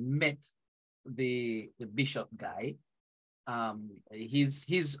actually met the bishop guy.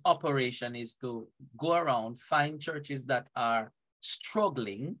 His operation is to go around, find churches that are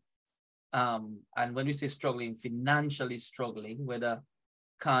struggling. And when we say struggling, financially struggling, whether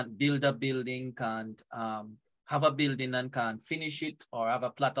can't build a building, can't have a building and can't finish it, or have a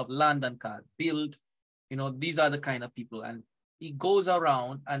plot of land and can't build. These are the kind of people. And he goes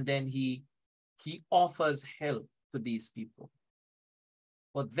around and then he offers help to these people.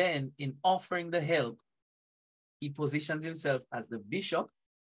 But then in offering the help, he positions himself as the bishop,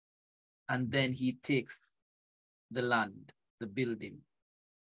 and then he takes the land, the building,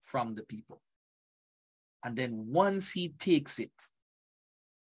 from the people. And then once he takes it,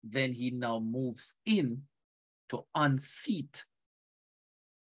 then he now moves in to unseat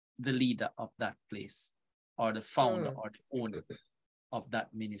the leader of that place, or the founder or the owner of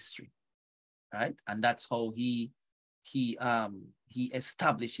that ministry, right? And that's how he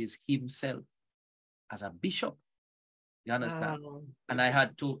establishes himself as a bishop. You understand? And I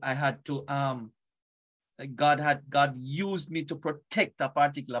had to God used me to protect a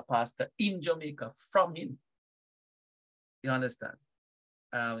particular pastor in Jamaica from him. You understand?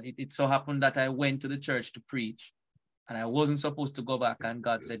 It so happened that I went to the church to preach, and I wasn't supposed to go back, and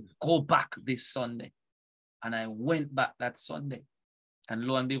God said, go back this Sunday. And I went back that Sunday, and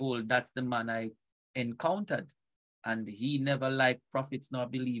lo and behold, that's the man I encountered. And he never liked prophets nor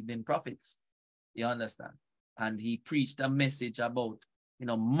believed in prophets. You understand? And he preached a message about,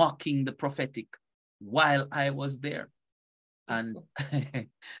 mocking the prophetic while I was there. And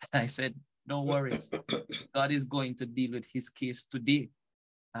I said, no worries. God is going to deal with his case today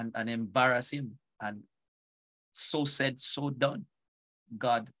and embarrass him. And so said, so done.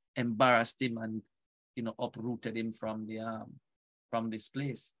 God embarrassed him and, uprooted him from this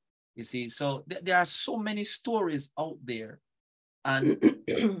place. You see, so there are so many stories out there. And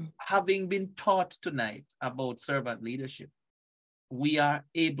having been taught tonight about servant leadership, we are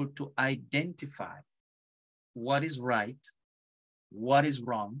able to identify what is right, what is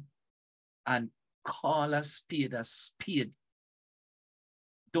wrong, and call a spade a spade.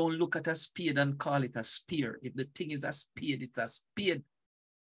 Don't look at a spade and call it a spear. If the thing is a spade, it's a spade.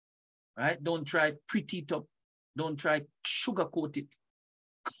 Right? Don't try pretty it up. Don't try sugarcoat it.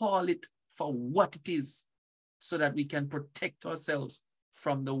 Call it for what it is so that we can protect ourselves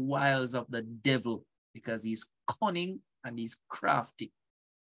from the wiles of the devil, because he's cunning and he's crafty.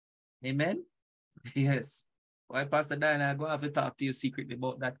 Amen? Yes. Why, Pastor Diana, I'm going to have to talk to you secretly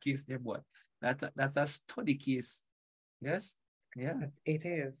about that case there, boy. That's a study case. Yes? Yeah. It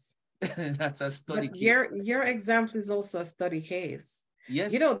is. That's a study but case. Your example is also a study case.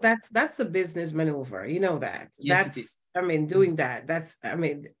 Yes. That's a business maneuver. You know that. Yes, that's, it is. doing that. That's,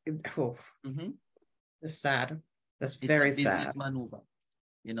 Mm-hmm. It's sad. That's It's very a business sad. maneuver,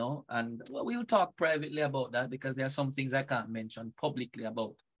 and we'll talk privately about that, because there are some things I can't mention publicly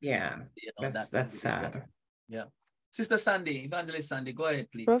about. Yeah, that's sad. Yeah. Sister Sandy, Evangelist Sandy, go ahead,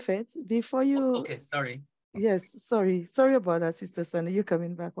 please. Prophet, before you... Okay, sorry. Yes, sorry about that, Sister Sandy. You're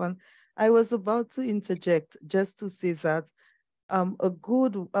coming back on. I was about to interject just to say that a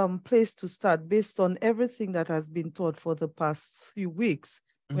good place to start, based on everything that has been taught for the past few weeks,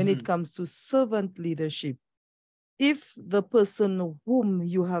 when it comes to servant leadership. If the person whom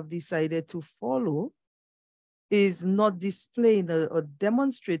you have decided to follow is not displaying or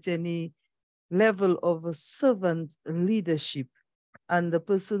demonstrate any level of a servant leadership, and the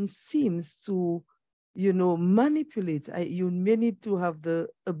person seems to, manipulate, you may need to have the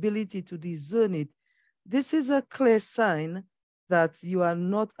ability to discern it. This is a clear sign that you are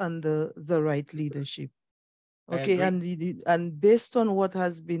not under the right leadership. Okay, and based on what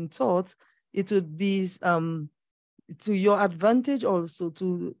has been taught, it would be to your advantage also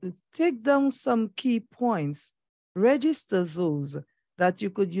to take down some key points, register those that you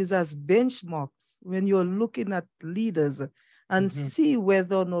could use as benchmarks when you're looking at leaders, and see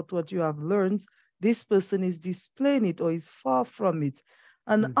whether or not what you have learned, this person is displaying it or is far from it.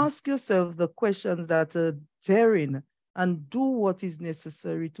 And ask yourself the questions that are daring, and do what is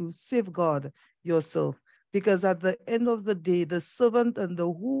necessary to safeguard yourself. Because at the end of the day, the servant under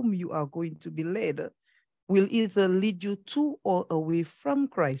whom you are going to be led will either lead you to or away from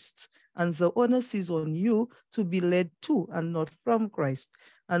Christ. And the onus is on you to be led to and not from Christ.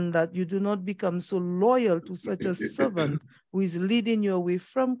 And that you do not become so loyal to such a servant who is leading you away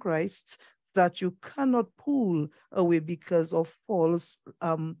from Christ that you cannot pull away because of false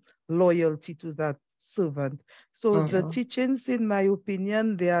loyalty to that servant. So the teachings, in my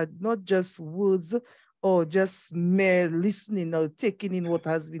opinion, they are not just words or just mere listening or taking in what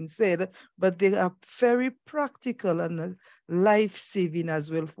has been said, but they are very practical and life-saving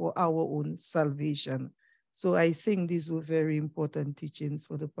as well for our own salvation. So I think these were very important teachings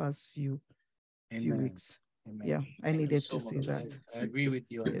for the past few weeks. Amen. Yeah, I needed to say that. I agree with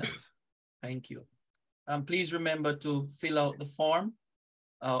you on that. Thank you. Please remember to fill out the form,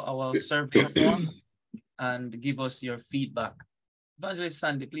 our survey form, and give us your feedback. Evangelist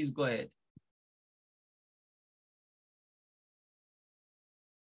Sandy, please go ahead.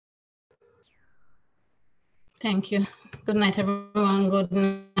 Thank you. Good night, everyone. Good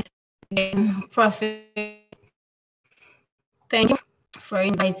night, Prophet. Thank you for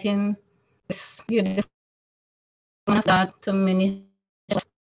inviting this beautiful God to minister.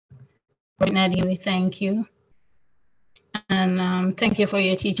 Nadia, we thank you. And thank you for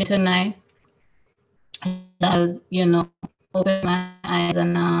your teaching tonight. As open my eyes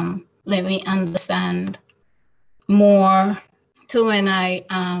and let me understand more to when I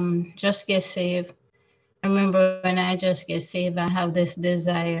just get saved. I remember when I just get saved, I have this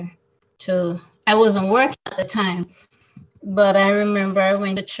desire I wasn't working at the time, but I remember I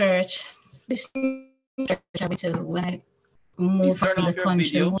went to church. This church I went to when I moved from the country.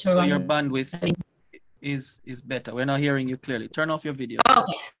 Video so your bandwidth is better. We're not hearing you clearly. Turn off your video.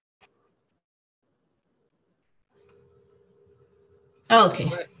 Okay.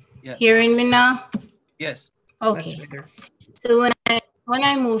 Okay. Yes. Hearing me now? Yes. Okay. So when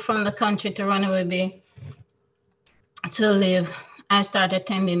I moved from the country to Runaway Bay, to live, I started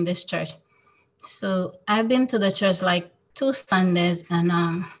attending this church. So I've been to the church like 2 Sundays, and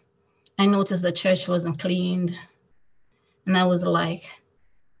I noticed the church wasn't cleaned. And I was like,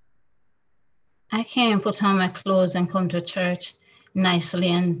 I can't put on my clothes and come to church nicely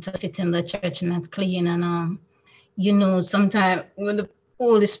and to sit in the church and not clean. And you know, sometimes when the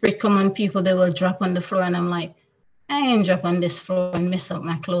Holy Spirit come on people, they will drop on the floor, and I'm like, I ain't drop on this floor and mess up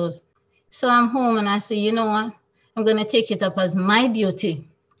my clothes. So I'm home and I say, you know what? I'm gonna take it up as my duty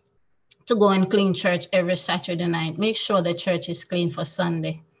to go and clean church every Saturday night. Make sure the church is clean for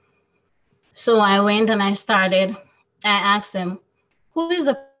Sunday. So I went and I asked them, who is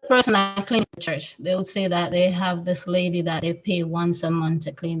the person that cleans the church? They would say that they have this lady that they pay once a month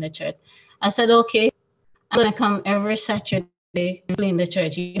to clean the church. I said, okay, I'm gonna come every Saturday and clean the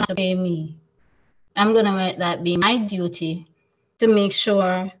church. You have to pay me. I'm gonna make that be my duty to make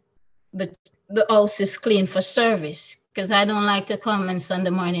sure the house is clean for service, because I don't like to come on Sunday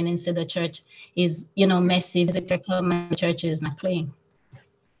morning and say the church is, you know, messy. Visitor come and the church is not clean.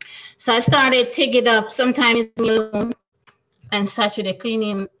 So I started taking it up. Sometimes me alone and Saturday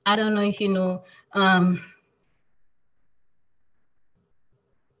cleaning. I don't know if you know,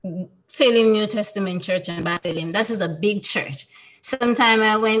 Salem New Testament Church in Bethlehem. That is a big church. Sometime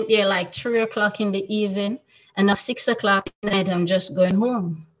I went there like 3 o'clock in the evening, and at 6 o'clock at night, I'm just going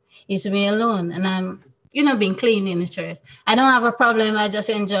home. It's me alone, and I'm, you know, being clean in the church. I don't have a problem. I just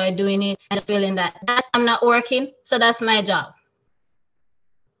enjoy doing it and just feeling that I'm not working, so that's my job.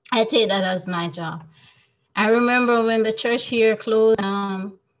 I take that as my job. I remember when the church here closed,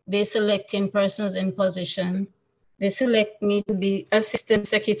 they selecting persons in position. They select me to be assistant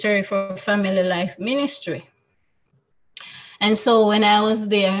secretary for Family Life Ministry. And so when I was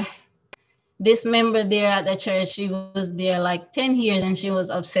there, this member there at the church, she was there like 10 years, and she was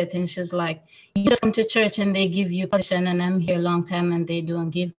upset, and she's like, you just come to church and they give you position, and I'm here a long time and they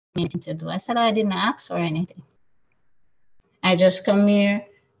don't give me anything to do. I said, I didn't ask for anything. I just come here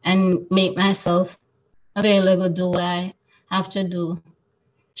and make myself available, do what I have to do.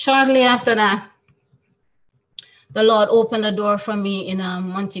 Shortly after that, the Lord opened a door for me in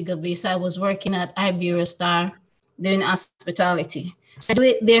Montego Bay. So I was working at Iberostar doing hospitality. So I do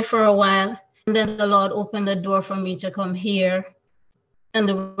it there for a while, and then the Lord opened the door for me to come here in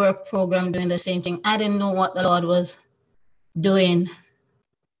the work program doing the same thing. I didn't know what the Lord was doing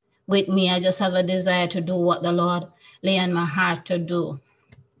with me. I just have a desire to do what the Lord lay on my heart to do.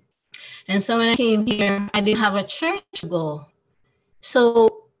 And so when I came here, I didn't have a church to go.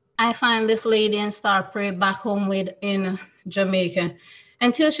 So I find this lady and start praying back home with in Jamaica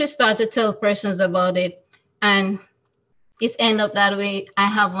until she started to tell persons about it. And it's end up that way. I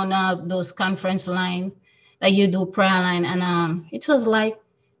have one of those conference line that you do prayer line. And it was like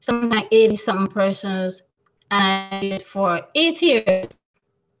something like 80 something persons. And I did it for 8 years.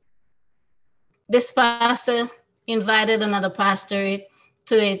 This pastor invited another pastor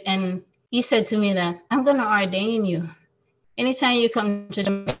to it, and he said to me that I'm going to ordain you. Anytime you come to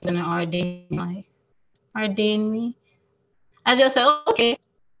Jamaica, I'm going to ordain you. Like, ordain me? I just said, okay.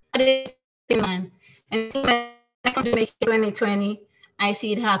 I did it, man. And when I come to Jamaica 2020, I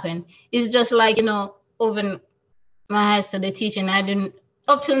see it happen. It's just like, you know, open my eyes to the teaching. I didn't,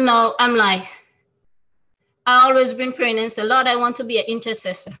 up till now, I'm like, I always been praying and say, Lord, I want to be an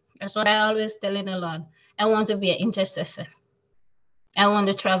intercessor. That's what I always tell the Lord. I want to be an intercessor. I want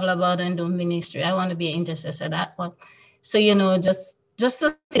to travel about and do ministry. I want to be an intercessor. That one. So, you know, just to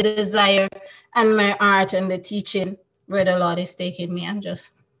see the desire and my art and the teaching where the Lord is taking me. I'm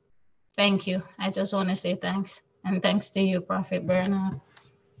just, thank you. I just want to say thanks. And thanks to you, Prophet Bernard.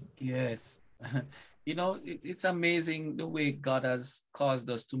 Yes. You know, it's amazing the way God has caused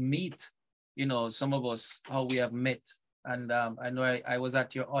us to meet, you know, some of us, how we have met. And I know I was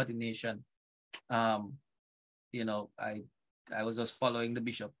at your ordination. You know, I was just following the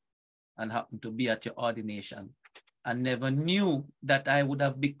bishop and happened to be at your ordination. I never knew that I would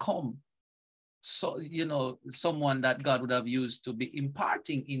have become, so, you know, someone that God would have used to be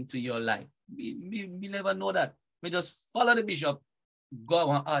imparting into your life. We never know that. We just follow the bishop, go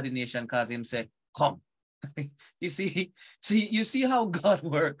on ordination because him said, come. You see how God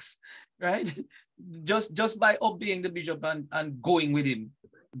works, right? Just by obeying the bishop and going with him.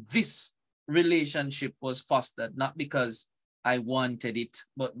 This relationship was fostered, not because I wanted it,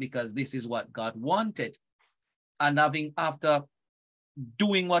 but because this is what God wanted. And after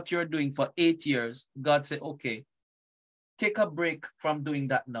doing what you're doing for 8 years, God said, okay, take a break from doing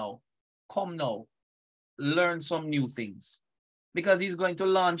that now. Come now, learn some new things. Because he's going to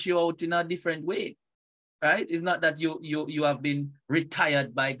launch you out in a different way, right? It's not that you have been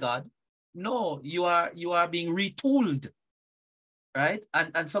retired by God. No, you are being retooled, right?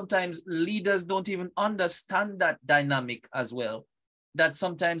 And sometimes leaders don't even understand that dynamic as well, that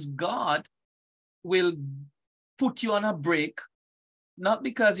sometimes God will put you on a break, not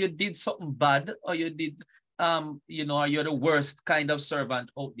because you did something bad or you did, you know, you're the worst kind of servant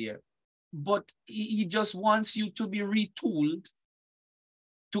out there, but he just wants you to be retooled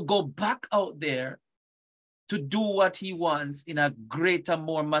to go back out there to do what he wants in a greater,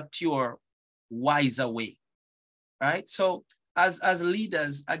 more mature, wiser way, right? So as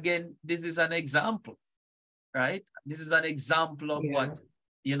leaders, again, this is an example, right? This is an example of what,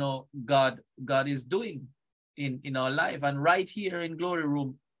 you know, God is doing in our life. And right here in Glory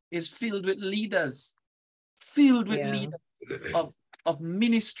Room is filled with leaders, of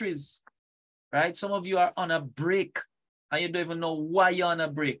ministries, right? Some of you are on a break and you don't even know why you're on a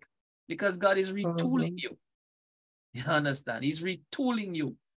break, because God is retooling you. You understand? He's retooling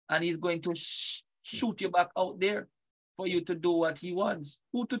you, and he's going to shoot you back out there for you to do what he wants.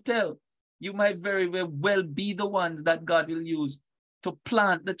 Who to tell? You might very well be the ones that God will use to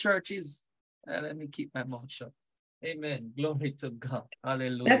plant the churches. Let me keep my mouth shut. Amen. Glory to God.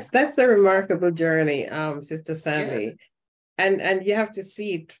 Hallelujah. That's a remarkable journey, Sister Sandy. Yes. And you have to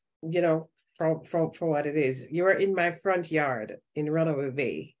see it, you know, from what it is. You were in my front yard in Runaway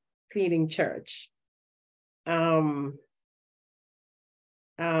Bay, cleaning church. Cleaning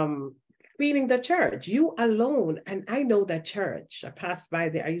the church, you alone. And I know that church. I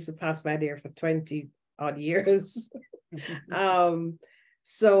used to pass by there for 20 odd years. It's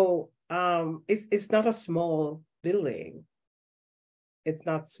not a small building. It's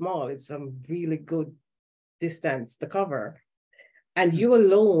not small. It's some really good distance to cover. And you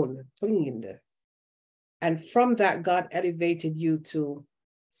alone cleaned. And from that, God elevated you to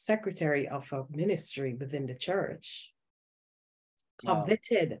secretary of a ministry within the church.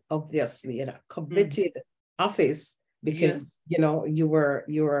 Coveted, obviously, in a coveted office, because you know you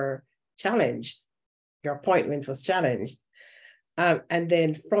were challenged. Your appointment was challenged, and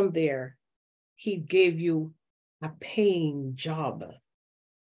then from there, he gave you a paying job.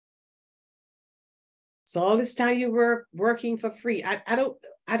 So all this time you were working for free. I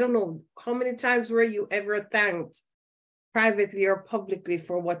don't know how many times were you ever thanked privately or publicly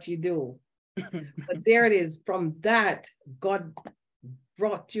for what you do. But there it is. From that, God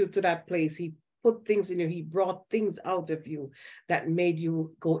brought you to that place. He put things in you. He brought things out of you that made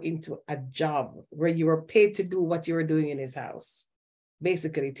you go into a job where you were paid to do what you were doing in his house.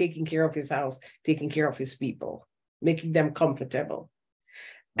 Basically, taking care of his house, taking care of his people, making them comfortable.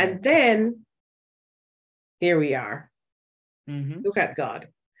 And then here we are. Look at God.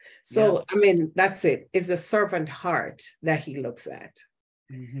 So, I mean, that's it. It's the servant heart that he looks at.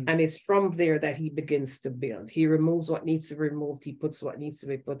 And it's from there that he begins to build. He removes what needs to be removed. He puts what needs to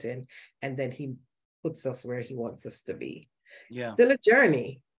be put in. And then he puts us where he wants us to be. It's still a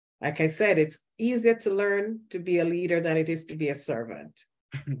journey. Like I said, it's easier to learn to be a leader than it is to be a servant.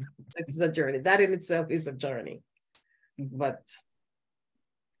 It's a journey. That in itself is a journey. But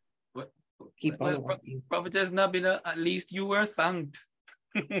keep on working. Prophetess Nabila, at least you were thanked.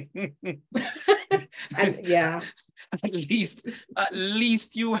 And at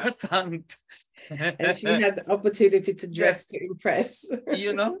least you were thanked. And she had the opportunity to dress to impress.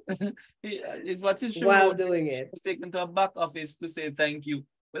 You know, it's what it should while doing it. Taken to a back office to say thank you,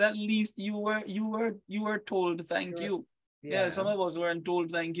 but at least you were told thank you. Yeah, some of us weren't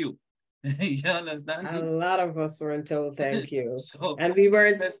told thank you. You understand? A lot of us weren't told thank you. And we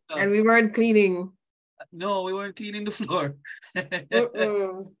weren't cleaning. No, we weren't cleaning the floor. And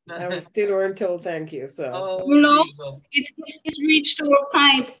we still weren't told thank you. So no, it's reached to a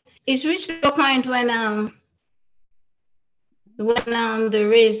point. It's reached to a point when they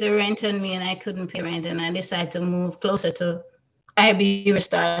raised the rent on me and I couldn't pay rent, and I decided to move closer to IB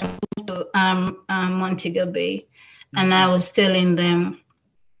Stars, to Montego Bay, and I was telling them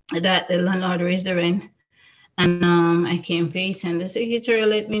that the landlord raised the rent, and I can't pay it, and the secretary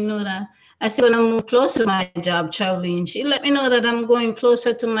let me know that. I said, when I move close to my job traveling, she let me know that I'm going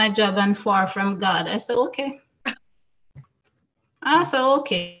closer to my job and far from God. I said, okay.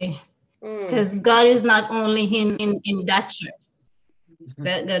 Because God is not only in that church.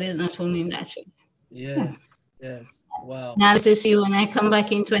 That God is not only in that church. Yes. Wow. Now to see when I come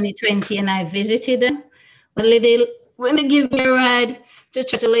back in 2020 and I visited them, when they give me a ride to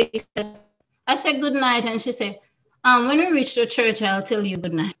church, I said good night, and she said, when we reach the church, I'll tell you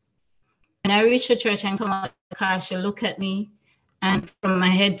good night. When I reached the church and come out of the car, she looked at me, and from my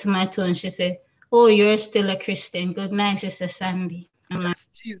head to my toe, and she said, oh, you're still a Christian. Good night, Sister Sandy. I'm like,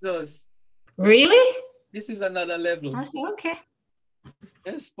 Jesus. Really? This is another level. I said, okay.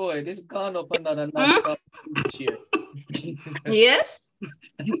 Yes, boy, this gone up another notch from cheer. Yes.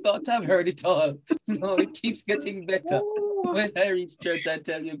 I thought I've heard it all. No, it keeps getting better. When I reach church, I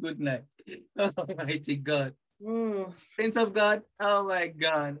tell you good night. Almighty God. Saints of God, oh my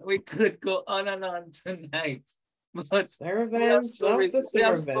God, we could go on and on tonight. But Servants of the we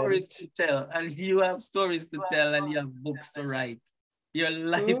have servant. stories to tell, and you have stories to tell, and you have books to write. Your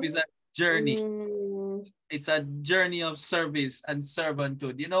life is a journey. It's a journey of service and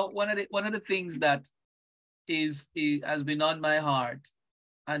servanthood. You know, one of the things that has been on my heart,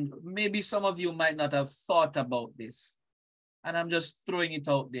 and maybe some of you might not have thought about this, and I'm just throwing it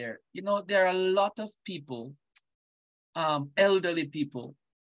out there. You know, there are a lot of people, elderly people,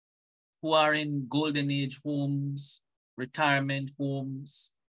 who are in golden age homes, retirement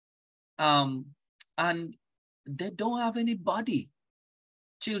homes, and they don't have anybody.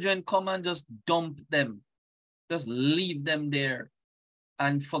 Children come and just dump them, just leave them there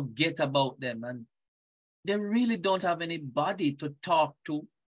and forget about them. And they really don't have anybody to talk to.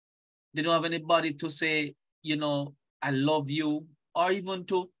 They don't have anybody to say, you know, I love you, or even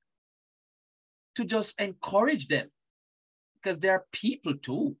to just encourage them, because they are people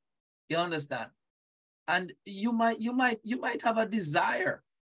too. You understand? And you might have a desire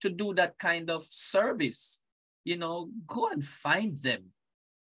to do that kind of service. You know, go and find them.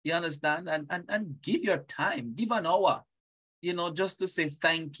 You understand? And give your time, give an hour, you know, just to say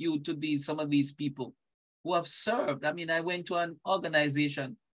thank you to some of these people who have served. I mean, I went to an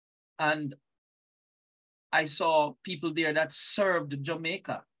organization and I saw people there that served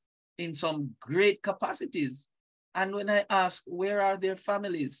Jamaica in some great capacities. And when I asked, where are their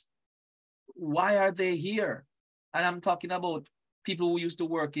families? Why are they here? And I'm talking about people who used to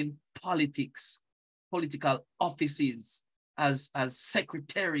work in politics, political offices, as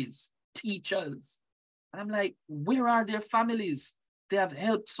secretaries, teachers. And I'm like, where are their families? They have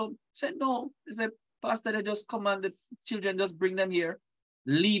helped. So said, no, they said, Pastor, they just come and the children just bring them here,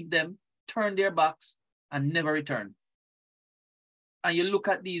 leave them, turn their backs, and never return. And you look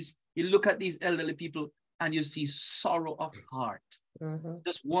at these elderly people and you see sorrow of heart.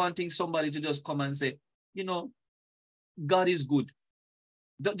 Just wanting somebody to just come and say, you know, God is good.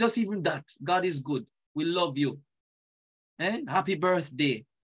 Just even that, God is good. We love you. Happy birthday.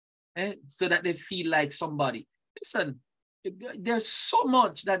 So that they feel like somebody. Listen, there's so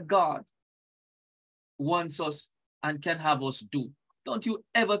much that God wants us and can have us do. Don't you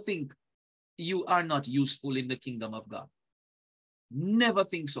ever think you are not useful in the kingdom of God. Never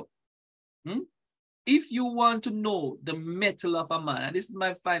think so. If you want to know the mettle of a man, and this is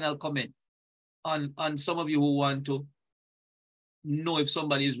my final comment on some of you who want to know if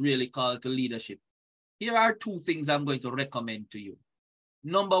somebody is really called to leadership, here are two things I'm going to recommend to you.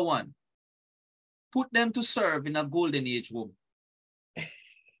 Number one, put them to serve in a golden age home.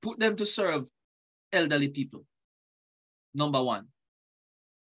 Put them to serve elderly people. Number one.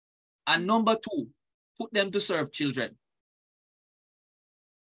 And number two, put them to serve children.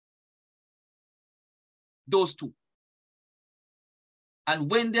 Those two. And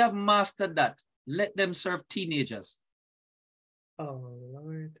when they have mastered that, let them serve teenagers. Oh,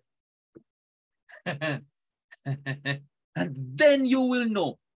 Lord. And then you will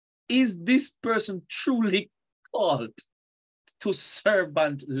know, is this person truly called to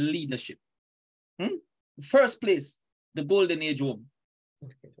servant leadership? First place, the golden age home.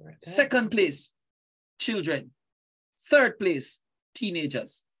 Second place, children. Third place,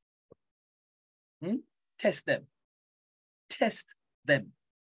 teenagers. Test them. Test them.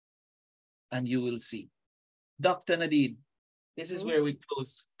 And you will see. Dr. Nadine, this is where we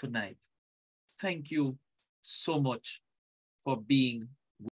close tonight. Thank you so much for being